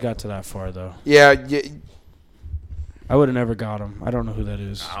glad I got to that far though. Yeah. I would have never got him. I don't know who that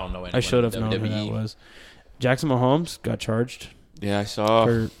is. I don't know. I should have known who that was. Jackson Mahomes got charged Yeah, I saw.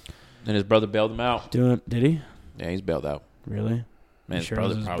 for And his brother bailed him out. doing. Did he? Yeah, he's bailed out. Really? Man, his sure it brother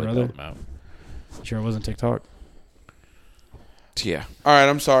was his probably brother? bailed him out. Sure, it wasn't TikTok. Yeah. All right,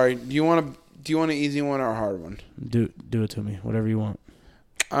 I'm sorry. Do you want an easy one or a hard one? Do it to me. Whatever you want.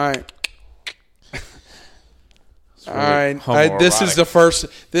 All right. It's All really right. This is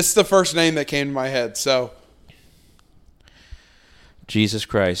homoerotic. the first name that came to my head. So Jesus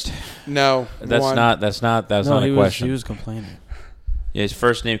Christ. no, That's one. not a question. He was complaining. Yeah, his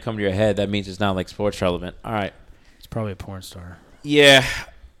first name come to your head. That means it's not like sports relevant. All right. It's probably a porn star. Yeah.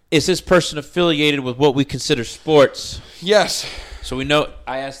 Is this person affiliated with what we consider sports? Yes. So we know.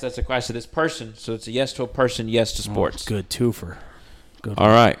 I asked that's a question. This person. So it's a yes to a person, yes to sports. Oh, good twofer. Good. All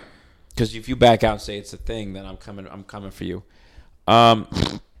right. Because if you back out and say it's a thing, then I'm coming for you.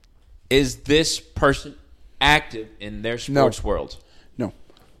 Is this person active in their sports world? No.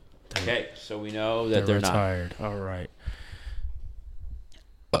 Okay, so we know that they're not. retired. All right.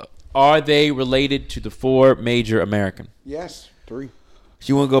 Are they related to the four major American? Yes. 3. Do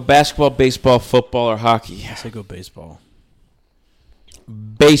you want to go basketball, baseball, football, or hockey? I say go baseball.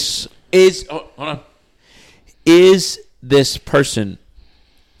 Hold on. Is this person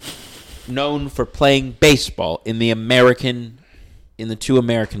known for playing baseball in the two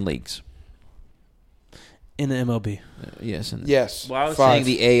American leagues? In the MLB. Yes. Yes. Well, I was 5. saying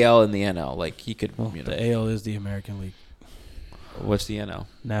the AL and the NL. Like he could. Well, the AL is the American League. What's the NL?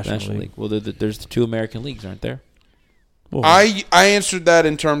 National League. Well, there's the two American leagues, aren't there? Well, I answered that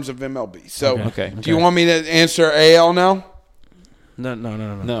in terms of MLB. So Okay. do you want me to answer AL now? No.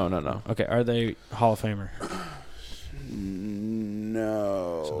 No. Okay, are they Hall of Famer?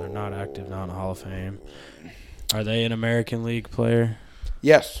 No. So they're not active, not in the Hall of Fame. Are they an American League player?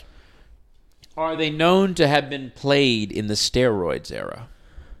 Yes. Are they known to have been played in the steroids era?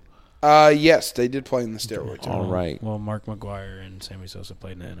 Yes, they did play in the steroids. All right. Well, Mark McGuire and Sammy Sosa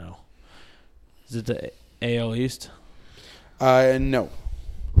played in the NL. Is it the AL East? No.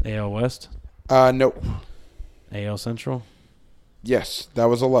 AL West? No. AL Central? Yes, that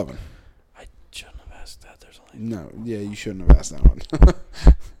was 11. I shouldn't have asked that. There's only No. Yeah, you shouldn't have asked that one.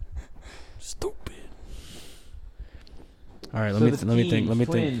 stupid. All right, let me think. Let me think.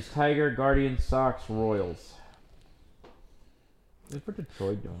 Twins, Tiger, Guardians, Sox, Royals. Is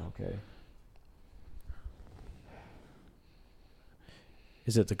Detroit doing okay?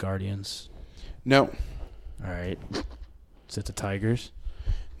 Is it the Guardians? No. All right. Is it the Tigers?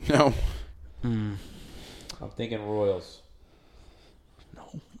 No. I'm thinking Royals.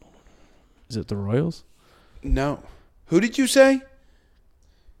 Is it the Royals? No. Who did you say?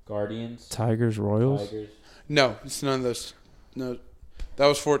 Guardians, Tigers, Royals? Tigers. No, it's none of those. No. That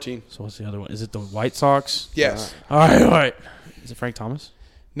was 14. So what's the other one? Is it the White Sox? Yes. All right. Is it Frank Thomas?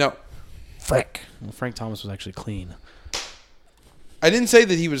 No. Frank. Well, Frank Thomas was actually clean. I didn't say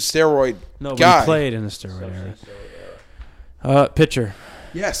that he was a steroid No, but guy. he played in the steroid era. Pitcher.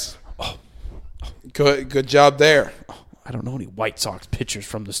 Yes. Good job there. I don't know any White Sox pitchers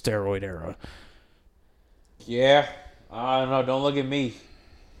from the steroid era. Yeah. I don't know. Don't look at me.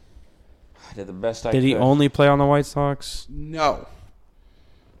 I did the best I Did could. he only play on the White Sox? No.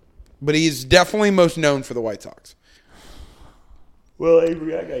 But he's definitely most known for the White Sox. Well,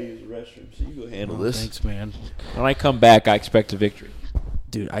 Avery, I gotta use the restroom, so you go handle this. Thanks, man. When I come back, I expect a victory.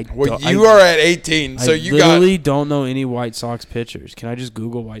 Dude, Well, you are at 18, so you literally got... don't know any White Sox pitchers. Can I just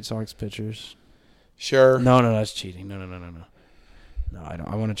Google White Sox pitchers? Sure. No, that's cheating. No. No, I don't.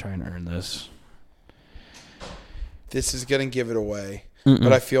 I want to try and earn this. This is going to give it away. Mm-mm.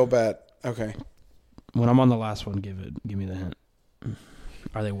 But I feel bad. Okay. When I'm on the last one, give me the hint.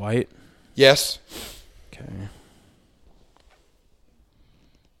 Are they white? Yes. Okay.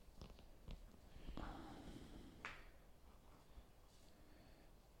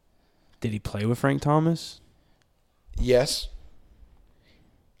 Did he play with Frank Thomas? Yes.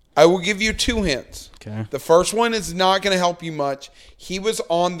 I will give you 2 hints. Okay. The first one is not going to help you much. He was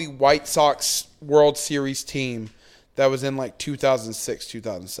on the White Sox World Series team that was in like 2006,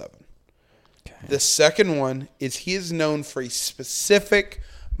 2007. Okay. The second one is he is known for a specific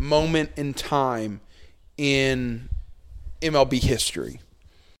moment in time in MLB history.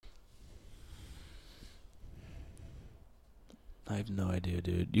 I have no idea,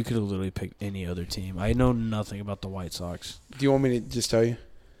 dude. You could have literally picked any other team. I know nothing about the White Sox. Do you want me to just tell you?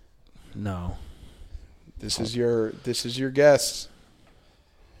 No. This is your guess.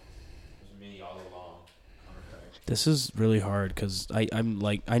 This is really hard because I'm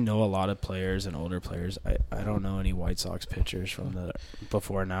like I know a lot of players and older players. I don't know any White Sox pitchers from the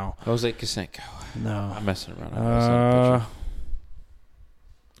before now. Jose Canseco. No. I'm messing around.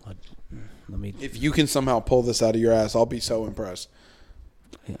 Let me. If you can somehow pull this out of your ass, I'll be so impressed.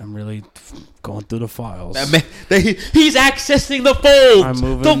 I'm really going through the files. He's accessing the fold. I'm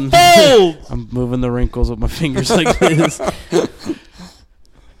moving the fold. I'm moving the wrinkles with my fingers like this.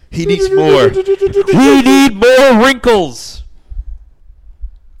 He needs more. We need more wrinkles.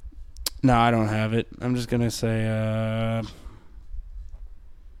 No, I don't have it. I'm just gonna say. I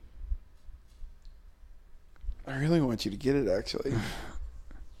really want you to get it, actually.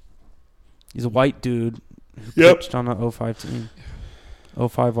 He's a white dude who Yep. pitched on the 05 team.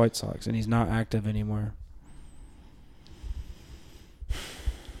 05 White Sox, and he's not active anymore.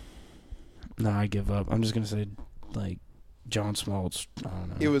 No, I give up. I'm just going to say, like, John Smoltz. I don't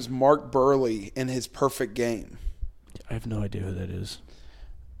know. It was Mark Burley in his perfect game. I have no idea who that is.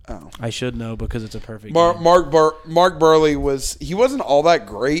 Oh. I should know because it's a perfect game. Mark Burley he wasn't all that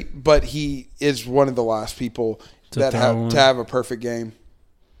great, but he is one of the last people To to have a perfect game.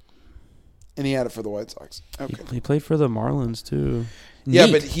 And he had it for the White Sox. Okay. He played for the Marlins, too. Yeah,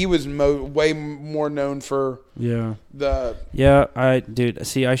 Neat. but he was way more known for Yeah. the... Yeah, dude,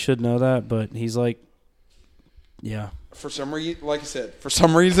 see, I should know that, but he's like, yeah. For some reason, like I said, for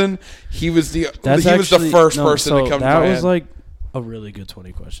some reason, he was the That's first person to come to my That was head. like a really good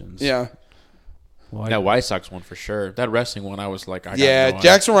 20 questions. Yeah. Well, That White Sox one for sure. That wrestling one, I was like, I got Yeah, no idea.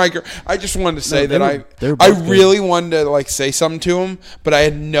 Jackson Riker. I just wanted to say No, that they were I both good. really wanted to like say something to him, but I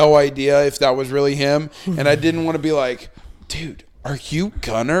had no idea if that was really him, and I didn't want to be like, dude, are you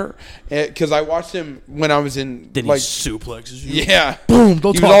Gunner? Because I watched him when I was in Then like he suplexes you. yeah. Boom,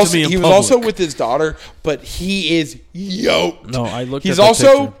 don't He talk was also, to me in he was public. also with his daughter, but he is yoked. No, I looked He's at the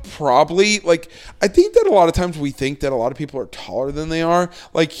also picture. probably like I think that a lot of times we think that a lot of people are taller than they are.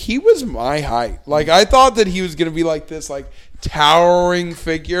 Like he was my height. Like I thought that he was gonna be like this like towering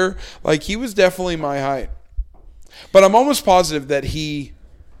figure. Like he was definitely my height. But I'm almost positive that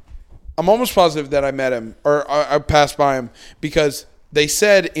I met him or I passed by him because they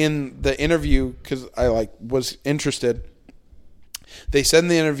said in the interview because I like was interested. They said in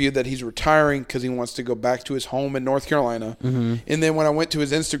the interview that he's retiring because he wants to go back to his home in North Carolina. Mm-hmm. And then when I went to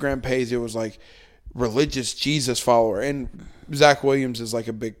his Instagram page, it was like religious Jesus follower. And Zach Williams is like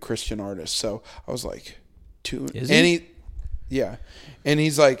a big Christian artist. So I was like, Is and he? yeah. And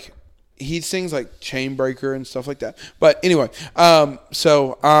he's like, he sings like Chainbreaker and stuff like that. But anyway,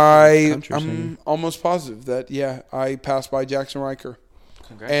 so Country I'm singer. almost positive that, yeah, I passed by Jackson Riker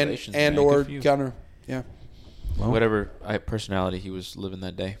Congratulations, and man. or Good for you. Gunner. Yeah. Whatever personality he was living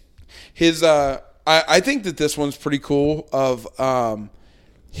that day. His I think that this one's pretty cool of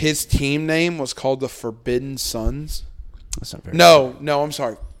his team name was called the Forbidden Sons. That's not very No, I'm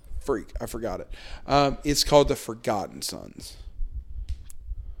sorry. Freak. I forgot it. It's called the Forgotten Sons.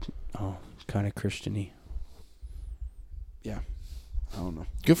 Oh, kind of Christian-y. Yeah. I don't know.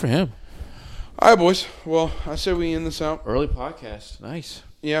 Good for him. All right, boys. Well, I say we end this out. Early podcast. Nice.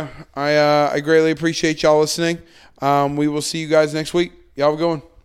 Yeah. I greatly appreciate y'all listening. We will see you guys next week. Y'all have a good one.